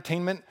about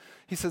entertainment?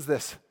 He says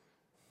this.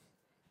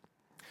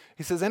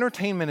 He says,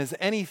 entertainment is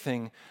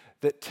anything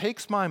that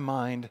takes my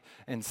mind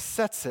and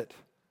sets it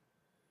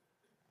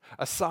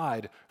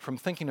aside from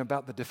thinking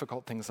about the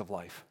difficult things of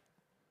life.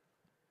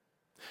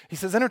 He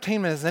says,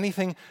 entertainment is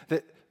anything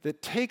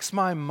that takes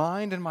my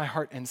mind and my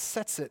heart and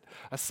sets it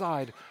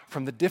aside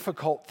from the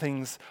difficult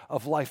things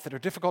of life that are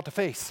difficult to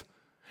face.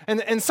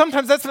 And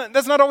sometimes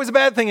that's not always a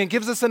bad thing. It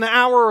gives us an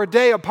hour or a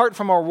day apart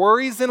from our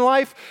worries in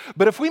life.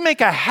 But if we make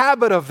a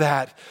habit of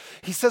that,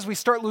 he says we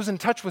start losing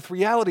touch with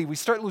reality. We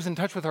start losing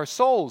touch with our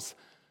souls.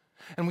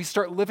 And we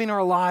start living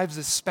our lives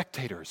as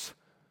spectators.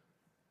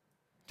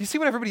 Do you see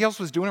what everybody else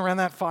was doing around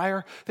that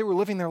fire? They were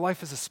living their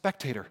life as a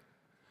spectator,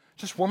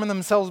 just warming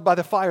themselves by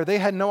the fire. They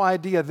had no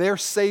idea their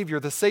Savior,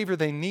 the Savior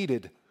they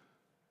needed,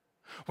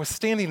 was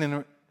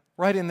standing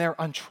right in there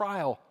on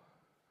trial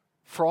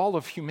for all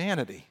of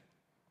humanity.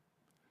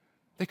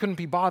 They couldn't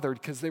be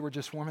bothered because they were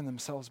just warming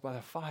themselves by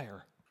the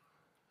fire.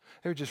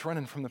 They were just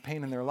running from the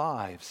pain in their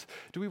lives.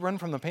 Do we run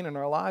from the pain in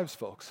our lives,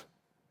 folks?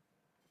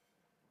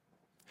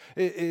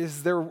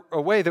 Is there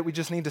a way that we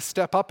just need to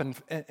step up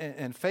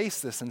and face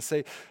this and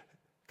say,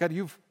 God,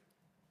 you've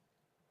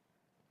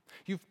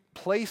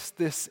placed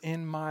this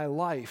in my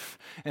life.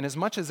 And as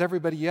much as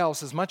everybody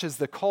else, as much as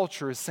the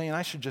culture is saying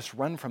I should just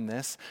run from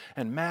this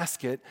and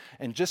mask it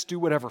and just do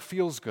whatever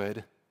feels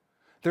good,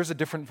 there's a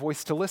different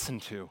voice to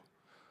listen to.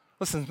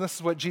 Listen, this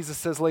is what Jesus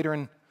says later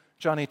in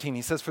John 18,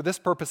 he says, "For this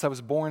purpose I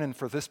was born, and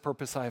for this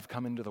purpose I have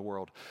come into the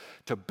world,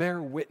 to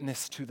bear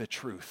witness to the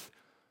truth."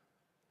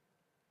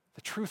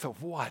 The truth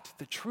of what?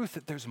 The truth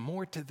that there's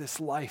more to this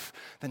life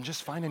than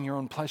just finding your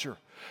own pleasure.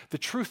 The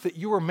truth that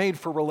you were made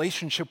for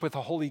relationship with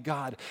a holy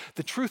God.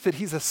 The truth that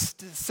he's a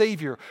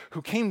Savior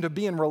who came to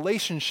be in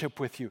relationship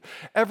with you.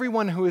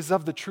 Everyone who is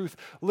of the truth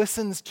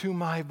listens to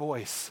my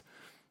voice.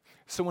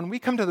 So when we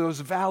come to those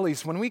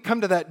valleys, when we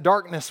come to that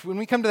darkness, when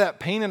we come to that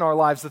pain in our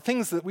lives, the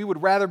things that we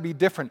would rather be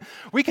different,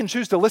 we can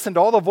choose to listen to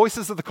all the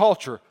voices of the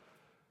culture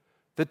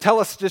that tell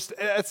us just,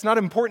 it's not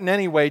important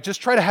anyway, just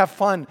try to have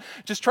fun,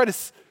 just try to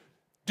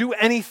do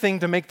anything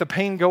to make the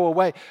pain go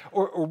away.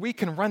 Or we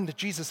can run to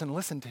Jesus and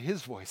listen to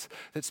his voice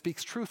that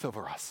speaks truth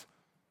over us,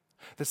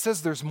 that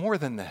says there's more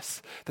than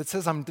this, that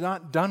says I'm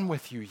not done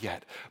with you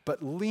yet,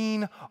 but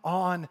lean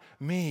on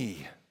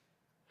me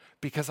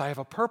because I have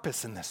a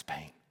purpose in this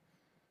pain.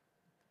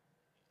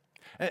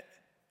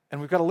 And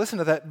we've got to listen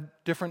to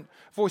that different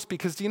voice,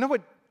 because do you know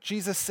what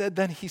Jesus said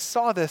then? He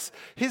saw this,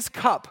 his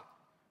cup,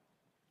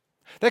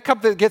 that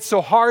cup that gets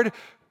so hard,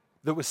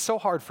 that was so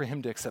hard for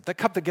him to accept, that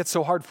cup that gets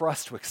so hard for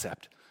us to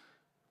accept.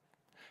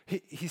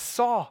 He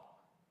saw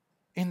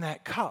in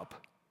that cup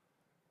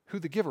who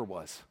the giver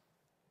was.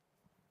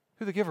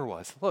 Who the giver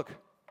was. Look,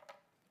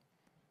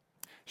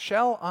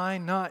 shall I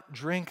not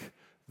drink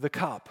the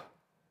cup?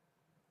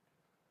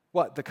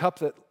 What, the cup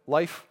that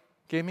life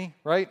gave me,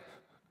 right?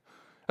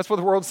 That's what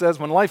the world says.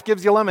 When life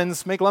gives you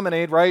lemons, make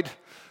lemonade, right?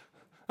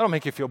 That'll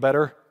make you feel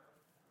better.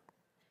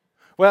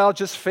 Well,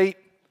 just fate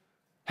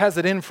has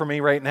it in for me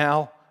right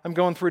now. I'm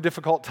going through a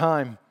difficult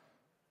time.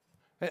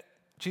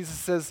 Jesus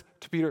says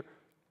to Peter,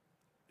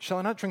 shall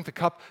I not drink the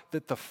cup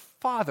that the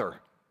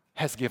Father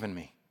has given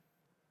me?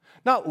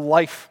 Not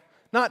life,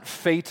 not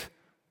fate.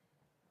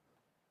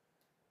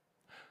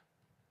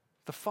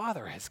 The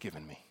Father has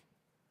given me.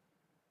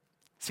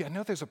 See, I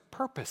know there's a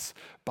purpose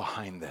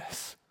behind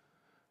this.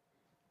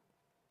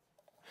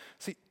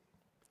 See,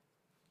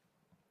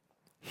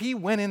 he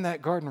went in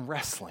that garden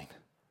wrestling.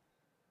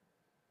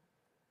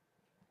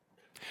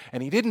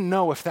 And he didn't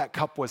know if that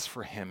cup was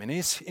for him. In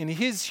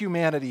his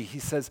humanity, he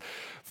says,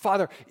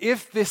 Father,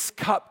 if this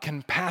cup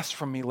can pass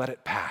from me, let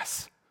it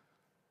pass.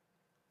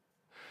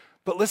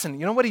 But listen,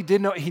 you know what he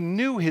did know? He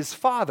knew his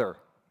Father.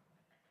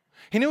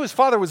 He knew his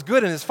Father was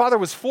good and his Father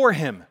was for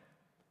him.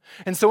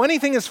 And so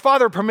anything his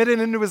Father permitted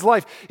into his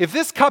life, if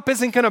this cup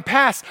isn't going to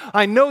pass,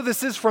 I know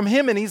this is from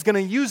him and he's going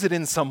to use it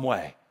in some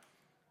way.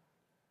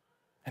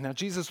 And now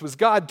Jesus was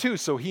God too,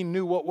 so he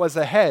knew what was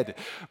ahead,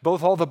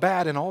 both all the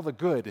bad and all the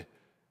good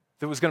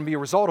that was going to be a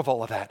result of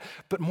all of that.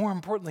 But more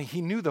importantly,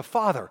 he knew the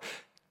Father.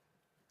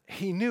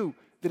 He knew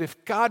that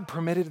if God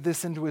permitted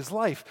this into his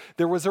life,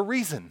 there was a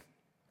reason.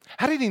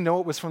 How did he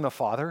know it was from the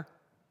Father?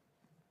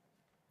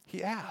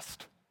 He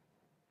asked.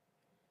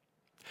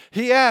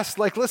 He asked,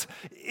 like, listen,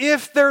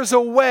 if there's a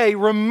way,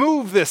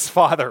 remove this,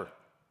 Father.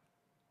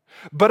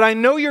 But I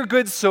know you're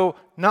good, so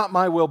not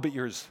my will, but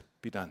yours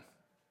be done.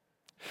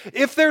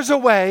 If there's a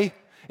way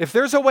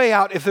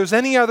out, if there's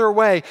any other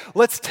way,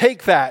 let's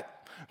take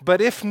that. But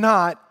if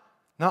not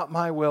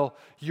my will,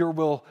 your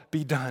will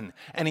be done.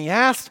 And he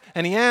asked,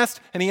 and he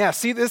asked, and he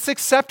asked. See, this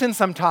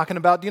acceptance I'm talking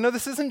about,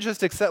 this isn't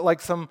just accept like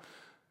some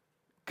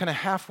kind of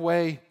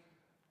halfway,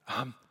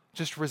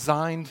 just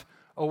resigned,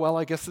 oh, well,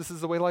 I guess this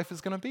is the way life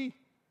is going to be.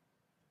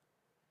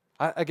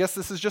 I guess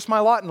this is just my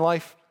lot in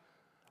life.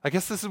 I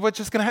guess this is what's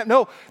just going to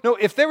happen. No,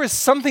 if there is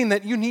something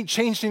that you need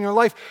changed in your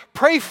life,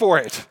 pray for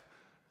it.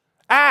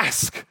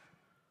 Ask.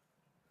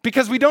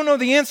 Because we don't know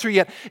the answer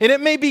yet. And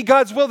it may be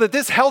God's will that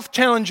this health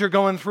challenge you're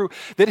going through,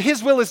 that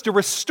his will is to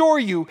restore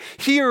you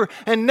here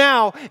and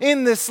now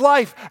in this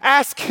life.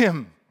 Ask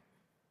him.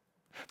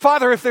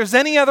 Father, if there's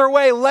any other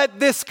way, let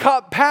this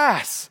cup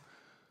pass.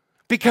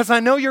 Because I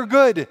know you're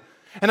good.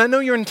 And I know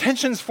your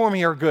intentions for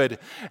me are good.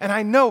 And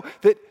I know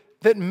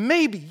that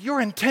maybe your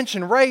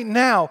intention right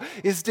now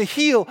is to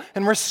heal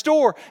and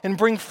restore and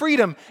bring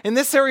freedom in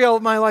this area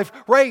of my life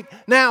right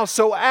now.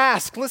 So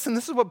ask. Listen,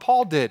 this is what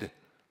Paul did.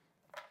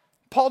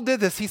 Paul did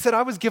this. He said,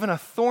 I was given a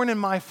thorn in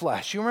my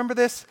flesh. You remember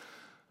this?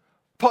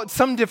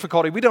 Some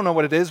difficulty. We don't know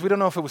what it is. We don't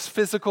know if it was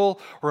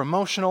physical or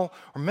emotional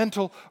or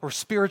mental or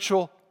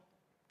spiritual.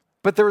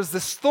 But there was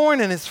this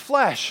thorn in his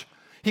flesh.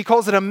 He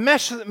calls it a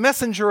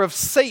messenger of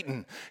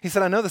Satan. He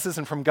said, I know this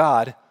isn't from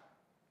God.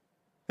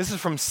 This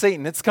is from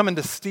Satan. It's coming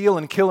to steal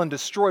and kill and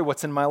destroy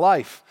what's in my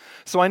life.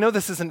 So I know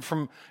this isn't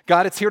from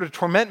God. It's here to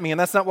torment me, and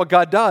that's not what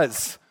God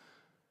does.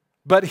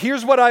 But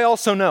here's what I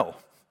also know.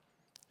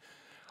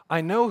 I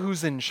know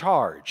who's in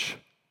charge.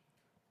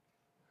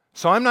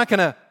 So I'm not going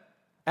to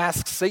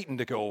ask Satan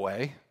to go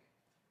away.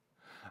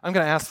 I'm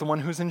going to ask the one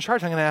who's in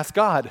charge. I'm going to ask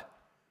God.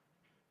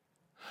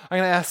 I'm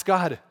going to ask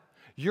God,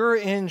 you're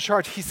in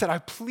charge. He said, I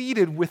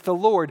pleaded with the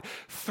Lord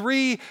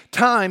 3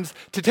 times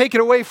to take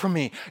it away from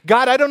me.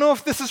 God, I don't know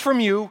if this is from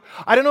you.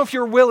 I don't know if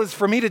your will is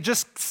for me to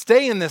just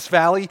stay in this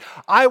valley.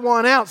 I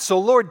want out. So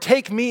Lord,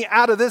 take me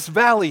out of this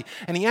valley.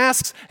 And he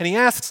asks, and he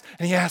asks,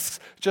 and he asks,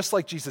 just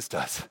like Jesus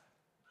does.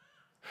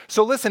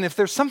 So listen, if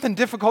there's something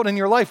difficult in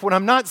your life, what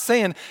I'm not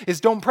saying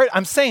is don't pray.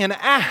 I'm saying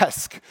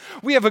ask.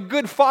 We have a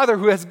good Father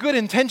who has good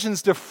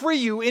intentions to free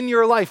you in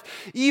your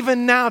life,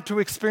 even now to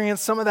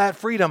experience some of that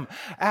freedom.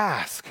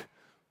 Ask.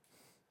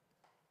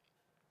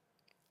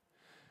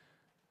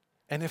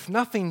 And if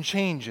nothing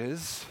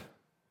changes,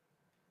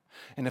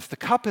 and if the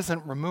cup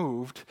isn't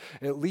removed,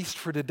 at least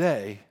for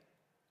today,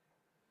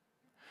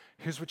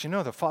 here's what you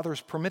know, the Father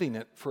is permitting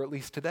it for at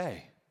least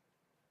today.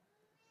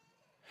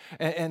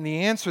 And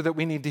the answer that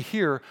we need to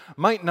hear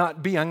might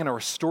not be, I'm going to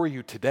restore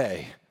you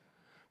today,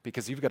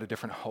 because you've got a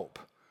different hope.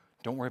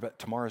 Don't worry about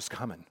tomorrow's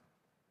coming.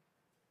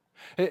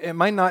 It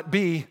might not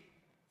be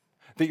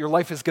that your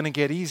life is going to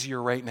get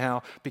easier right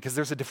now because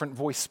there's a different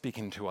voice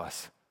speaking to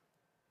us.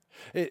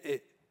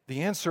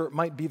 The answer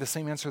might be the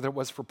same answer that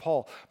was for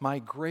Paul. My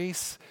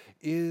grace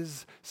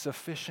is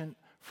sufficient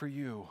for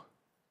you,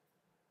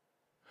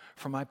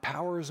 for my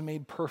power is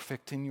made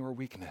perfect in your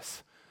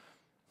weakness.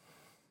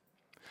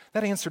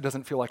 That answer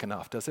doesn't feel like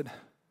enough, does it?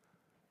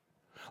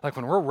 Like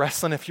when we're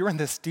wrestling, if you're in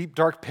this deep,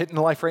 dark pit in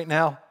life right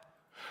now,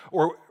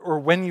 or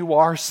when you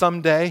are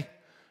someday,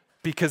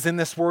 because in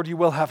this world you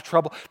will have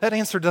trouble, that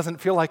answer doesn't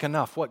feel like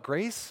enough. What,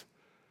 grace?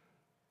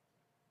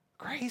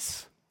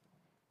 Grace?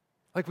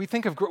 Like we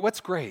think of,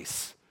 what's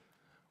grace?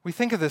 We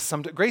think of this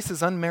someday. Grace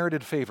is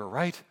unmerited favor,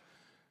 right?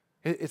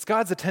 It's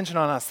God's attention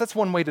on us. That's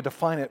one way to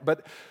define it.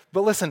 But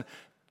listen,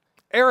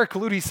 Eric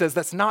Ludy says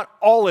that's not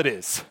all it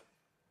is.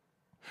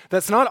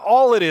 That's not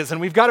all it is,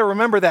 and we've got to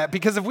remember that,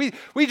 because if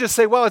we just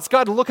say, well, it's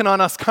God looking on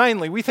us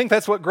kindly, we think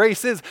that's what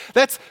grace is.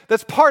 That's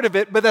part of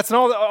it, but that's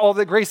not all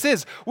that grace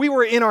is. We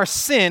were in our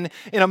sin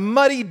in a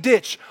muddy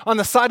ditch on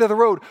the side of the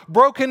road,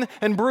 broken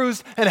and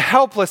bruised and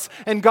helpless,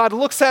 and God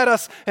looks at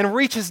us and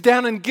reaches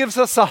down and gives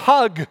us a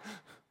hug.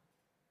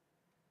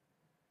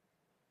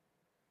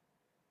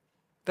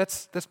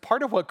 That's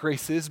part of what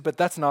grace is, but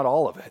that's not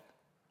all of it.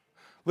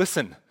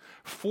 Listen,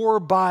 for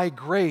by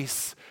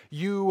grace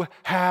you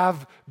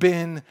have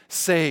been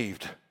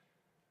saved.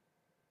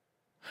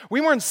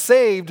 We weren't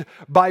saved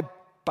by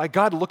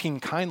God looking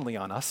kindly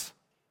on us.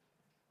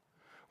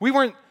 We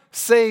weren't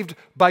saved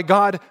by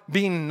God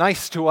being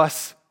nice to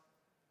us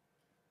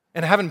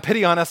and having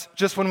pity on us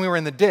just when we were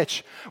in the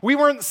ditch. We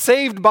weren't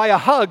saved by a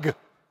hug.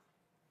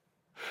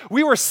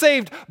 We were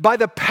saved by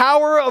the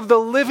power of the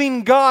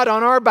living God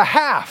on our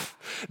behalf,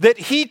 that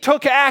He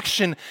took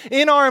action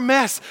in our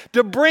mess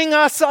to bring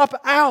us up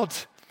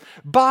out.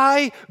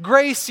 By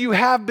grace you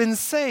have been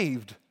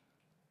saved.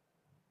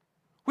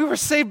 We were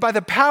saved by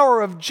the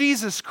power of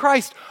Jesus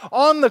Christ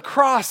on the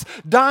cross,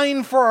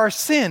 dying for our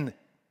sin,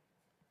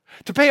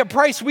 to pay a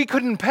price we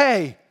couldn't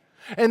pay,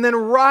 and then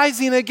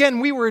rising again.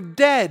 We were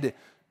dead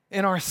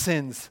in our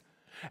sins.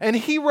 And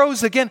He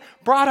rose again,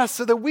 brought us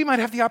so that we might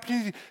have the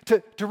opportunity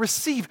to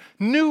receive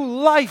new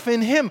life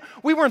in Him.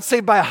 We weren't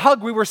saved by a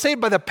hug. We were saved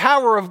by the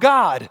power of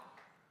God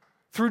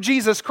through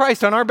Jesus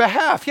Christ on our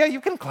behalf. Yeah, you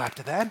can clap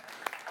to that.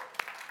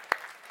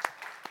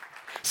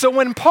 So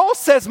when Paul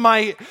says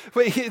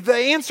the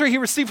answer he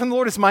received from the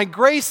Lord is my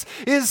grace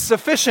is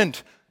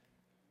sufficient,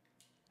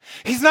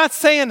 he's not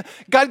saying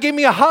God gave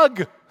me a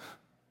hug.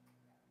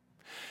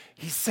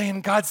 He's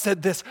saying God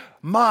said this,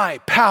 my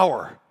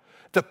power,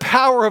 the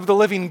power of the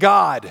living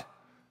God,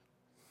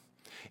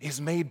 is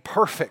made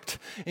perfect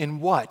in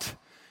what?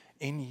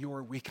 In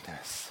your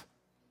weakness,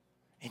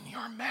 in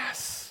your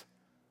mess,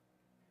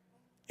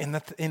 in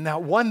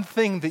that one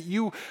thing that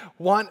you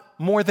want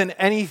more than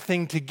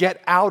anything to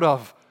get out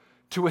of,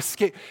 to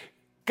escape.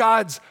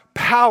 God's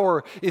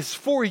power is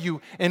for you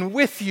and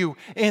with you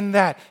in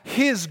that.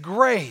 His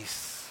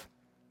grace.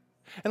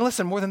 And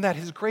listen, more than that,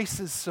 His grace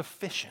is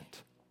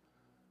sufficient.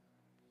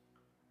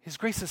 His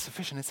grace is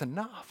sufficient. It's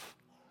enough.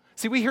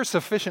 See, we hear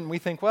sufficient and we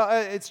think, well,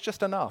 it's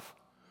just enough,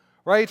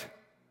 right?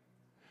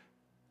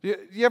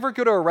 You ever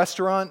go to a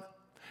restaurant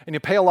and you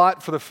pay a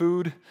lot for the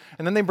food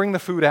and then they bring the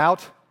food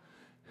out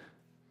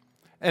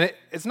and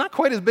it's not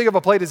quite as big of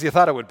a plate as you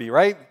thought it would be,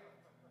 right?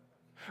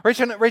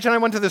 Rachel and I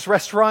went to this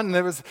restaurant, and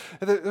there was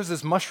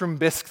this mushroom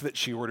bisque that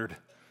she ordered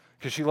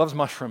because she loves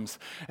mushrooms.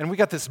 And we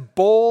got this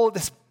bowl,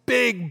 this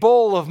big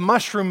bowl of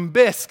mushroom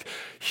bisque,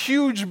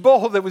 huge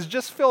bowl that was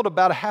just filled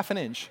about a half an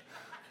inch.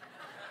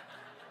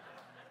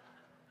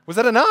 Was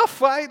that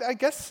enough? I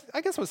guess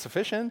it was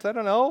sufficient. I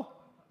don't know.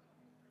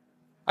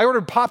 I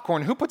ordered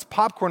popcorn. Who puts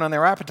popcorn on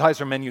their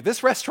appetizer menu?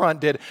 This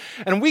restaurant did.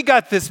 And we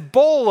got this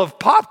bowl of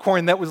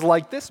popcorn that was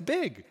like this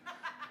big.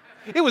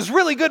 It was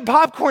really good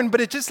popcorn,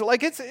 but it just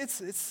like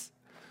it's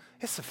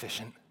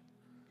sufficient.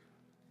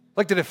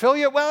 Like, did it fill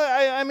you?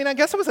 Well, I mean, I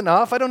guess it was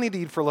enough. I don't need to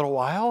eat for a little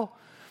while.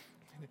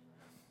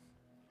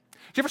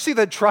 Did you ever see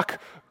that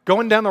truck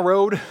going down the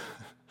road?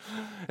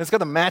 And it's got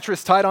the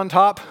mattress tied on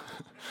top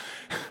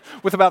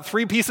with about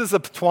 3 pieces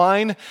of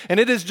twine, and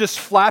it is just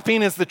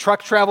flapping as the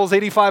truck travels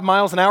 85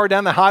 miles an hour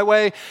down the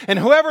highway. And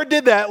whoever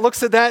did that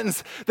looks at that,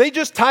 and they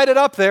just tied it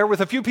up there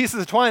with a few pieces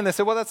of twine. They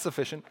said, well, that's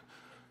sufficient.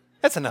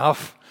 That's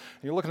enough.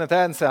 You're looking at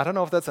that and say, I don't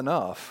know if that's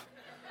enough.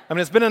 I mean,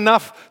 it's been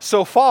enough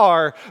so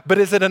far, but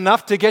is it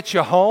enough to get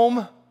you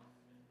home?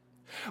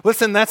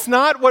 Listen, that's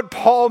not what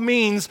Paul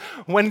means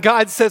when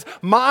God says,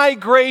 my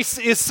grace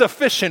is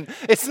sufficient.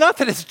 It's not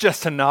that it's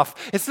just enough.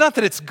 It's not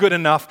that it's good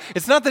enough.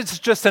 It's not that it's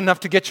just enough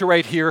to get you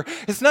right here.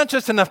 It's not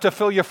just enough to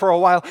fill you for a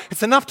while.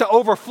 It's enough to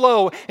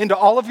overflow into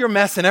all of your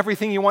mess and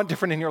everything you want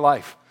different in your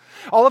life.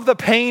 All of the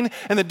pain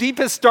and the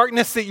deepest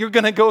darkness that you're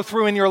going to go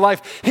through in your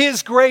life,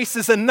 His grace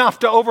is enough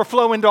to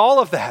overflow into all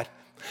of that,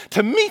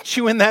 to meet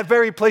you in that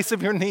very place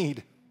of your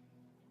need.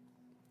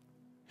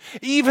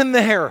 Even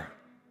there,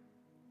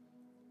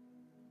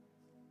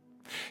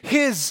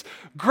 His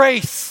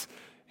grace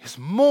is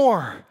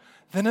more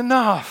than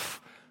enough.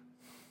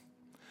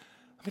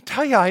 Let me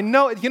tell you, I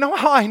know it. You know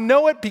how I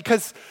know it?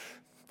 Because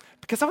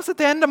I was at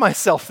the end of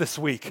myself this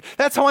week.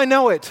 That's how I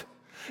know it.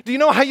 Do you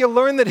know how you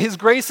learn that His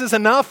grace is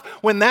enough?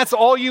 When that's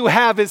all you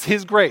have is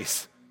His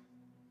grace.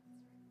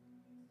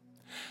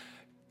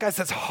 Guys,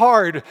 that's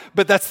hard,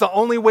 but that's the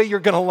only way you're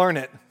going to learn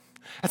it.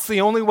 That's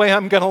the only way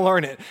I'm going to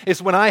learn it,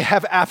 is when I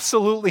have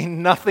absolutely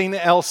nothing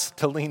else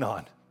to lean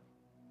on.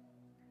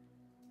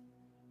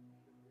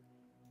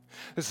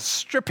 There's a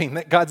stripping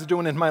that God's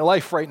doing in my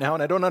life right now,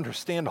 and I don't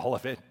understand all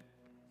of it.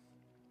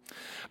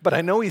 But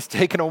I know He's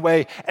taken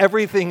away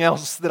everything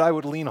else that I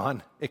would lean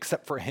on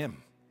except for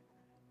Him.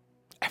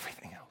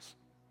 Everything else.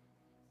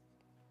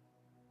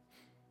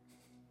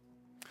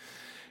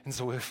 And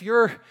so if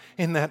you're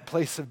in that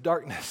place of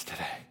darkness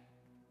today,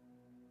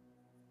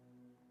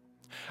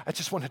 I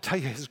just want to tell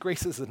you His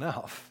grace is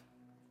enough.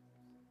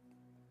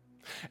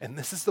 And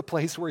this is the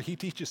place where He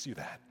teaches you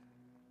that.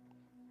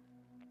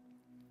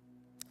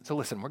 So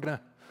listen, we're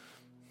gonna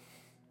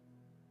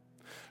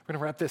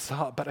wrap this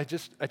up, but I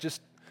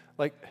just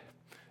like,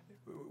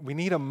 we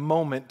need a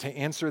moment to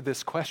answer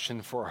this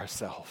question for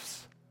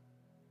ourselves.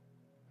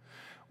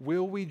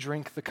 Will we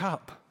drink the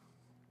cup?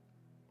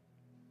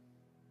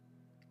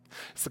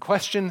 It's the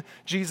question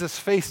Jesus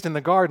faced in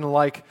the garden,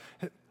 like,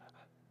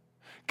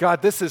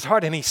 God, this is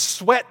hard, and He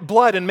sweat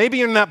blood, and maybe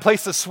you're in that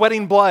place of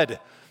sweating blood,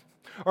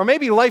 or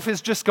maybe life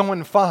is just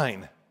going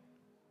fine.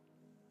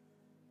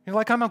 You're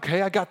like, I'm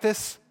okay, I got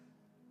this.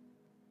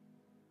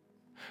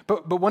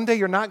 But one day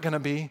you're not going to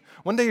be.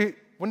 One day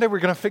we're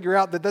going to figure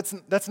out that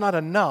that's not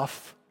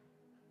enough.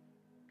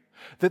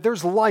 That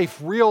there's life,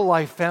 real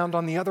life found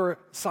on the other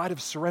side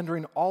of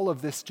surrendering all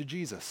of this to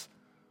Jesus.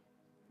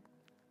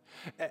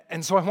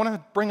 And so I want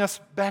to bring us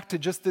back to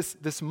just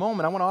this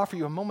moment. I want to offer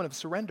you a moment of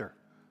surrender.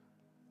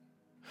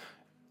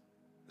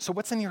 So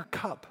what's in your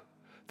cup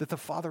that the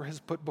Father has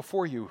put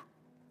before you?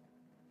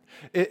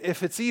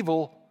 If it's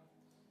evil,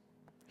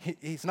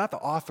 He's not the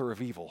author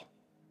of evil.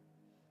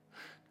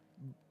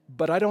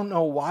 But I don't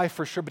know why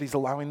for sure, but He's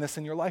allowing this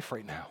in your life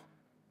right now.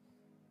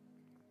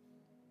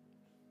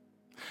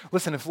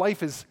 Listen, if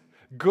life is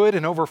good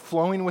and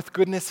overflowing with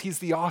goodness, He's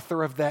the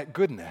author of that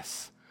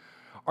goodness.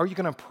 Are you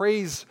going to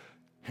praise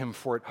Him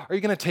for it? Are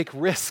you going to take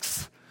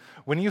risks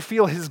when you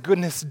feel His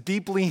goodness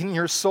deeply in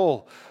your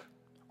soul?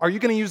 Are you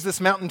going to use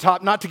this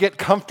mountaintop not to get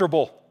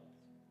comfortable,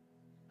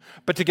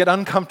 but to get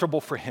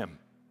uncomfortable for Him?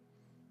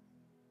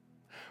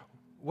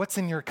 What's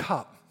in your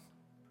cup?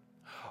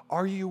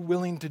 Are you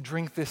willing to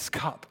drink this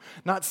cup?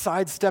 Not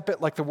sidestep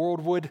it like the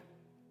world would.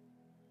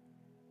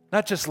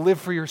 Not just live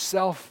for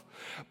yourself,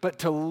 but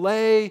to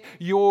lay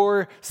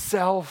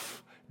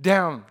yourself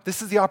down.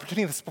 This is the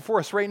opportunity that's before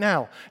us right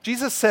now.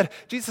 Jesus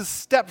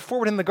stepped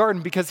forward in the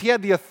garden because He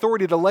had the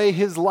authority to lay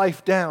His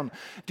life down.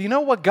 Do you know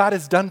what God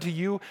has done to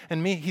you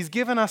and me? He's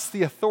given us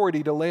the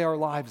authority to lay our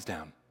lives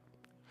down.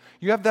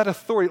 You have that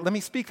authority. Let me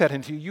speak that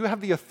into you. You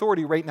have the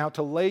authority right now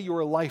to lay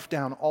your life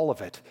down, all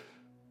of it.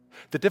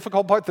 The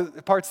difficult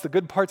parts, the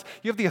good parts,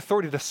 you have the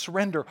authority to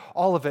surrender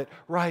all of it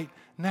right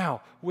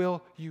now.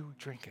 Will you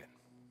drink it?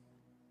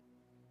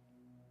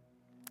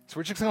 So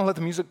we're just going to let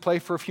the music play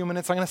for a few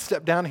minutes. I'm going to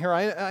step down here.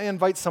 I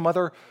invite some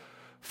other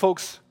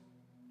folks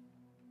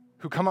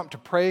who come up to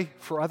pray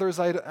for others.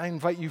 I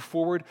invite you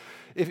forward.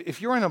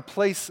 If you're in a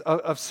place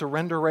of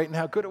surrender right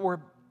now, good or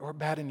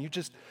bad, and you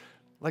just,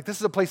 like, this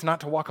is a place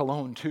not to walk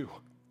alone too.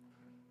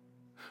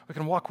 We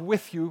can walk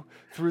with you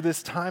through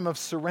this time of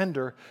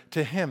surrender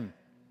to Him.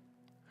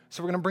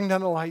 So we're going to bring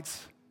down the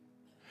lights.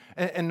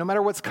 And no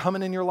matter what's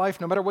coming in your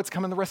life, no matter what's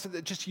coming the rest of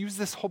it, just use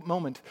this whole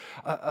moment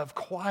of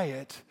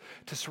quiet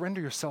to surrender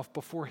yourself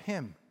before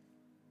Him.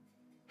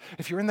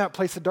 If you're in that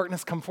place of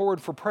darkness, come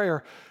forward for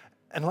prayer,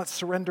 and let's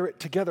surrender it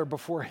together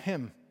before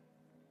Him.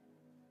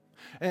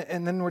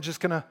 And then we're just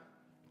going to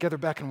gather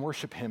back and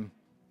worship Him,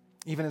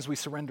 even as we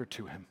surrender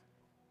to Him.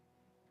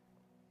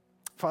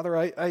 Father,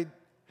 I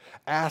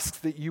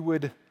ask that you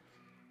would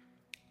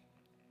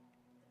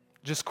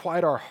just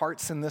quiet our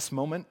hearts in this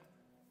moment.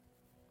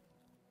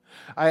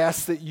 I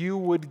ask that you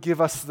would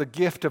give us the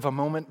gift of a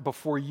moment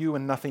before you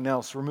and nothing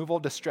else. Remove all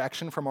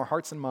distraction from our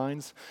hearts and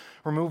minds.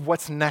 Remove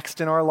what's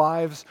next in our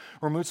lives.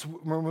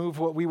 Remove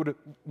what we would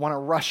want to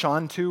rush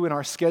onto in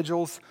our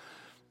schedules.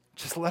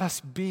 Just let us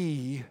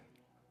be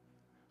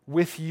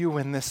with you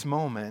in this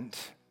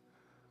moment.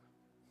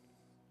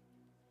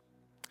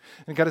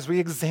 And God, as we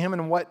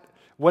examine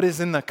what is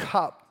in the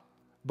cup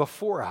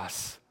before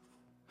us,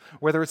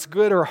 whether it's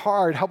good or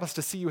hard, help us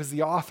to see you as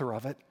the author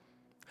of it.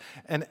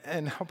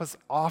 and help us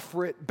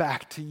offer it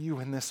back to you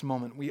in this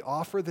moment. We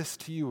offer this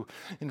to you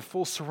in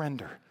full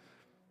surrender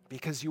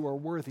because you are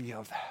worthy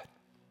of that.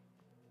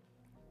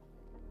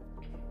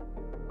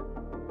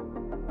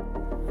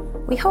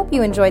 We hope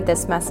you enjoyed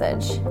this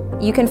message.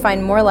 You can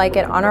find more like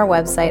it on our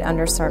website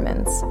under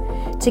sermons.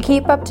 To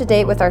keep up to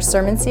date with our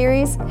sermon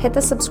series, hit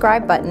the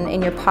subscribe button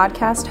in your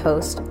podcast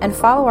host and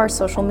follow our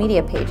social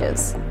media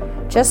pages.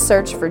 Just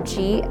search for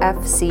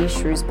GFC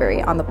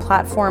Shrewsbury on the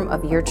platform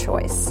of your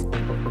choice.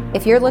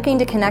 If you're looking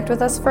to connect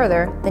with us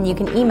further, then you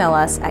can email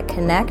us at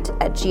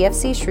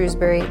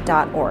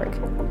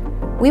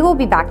connect@gfcshrewsbury.org. We will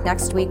be back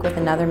next week with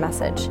another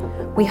message.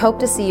 We hope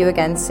to see you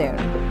again soon.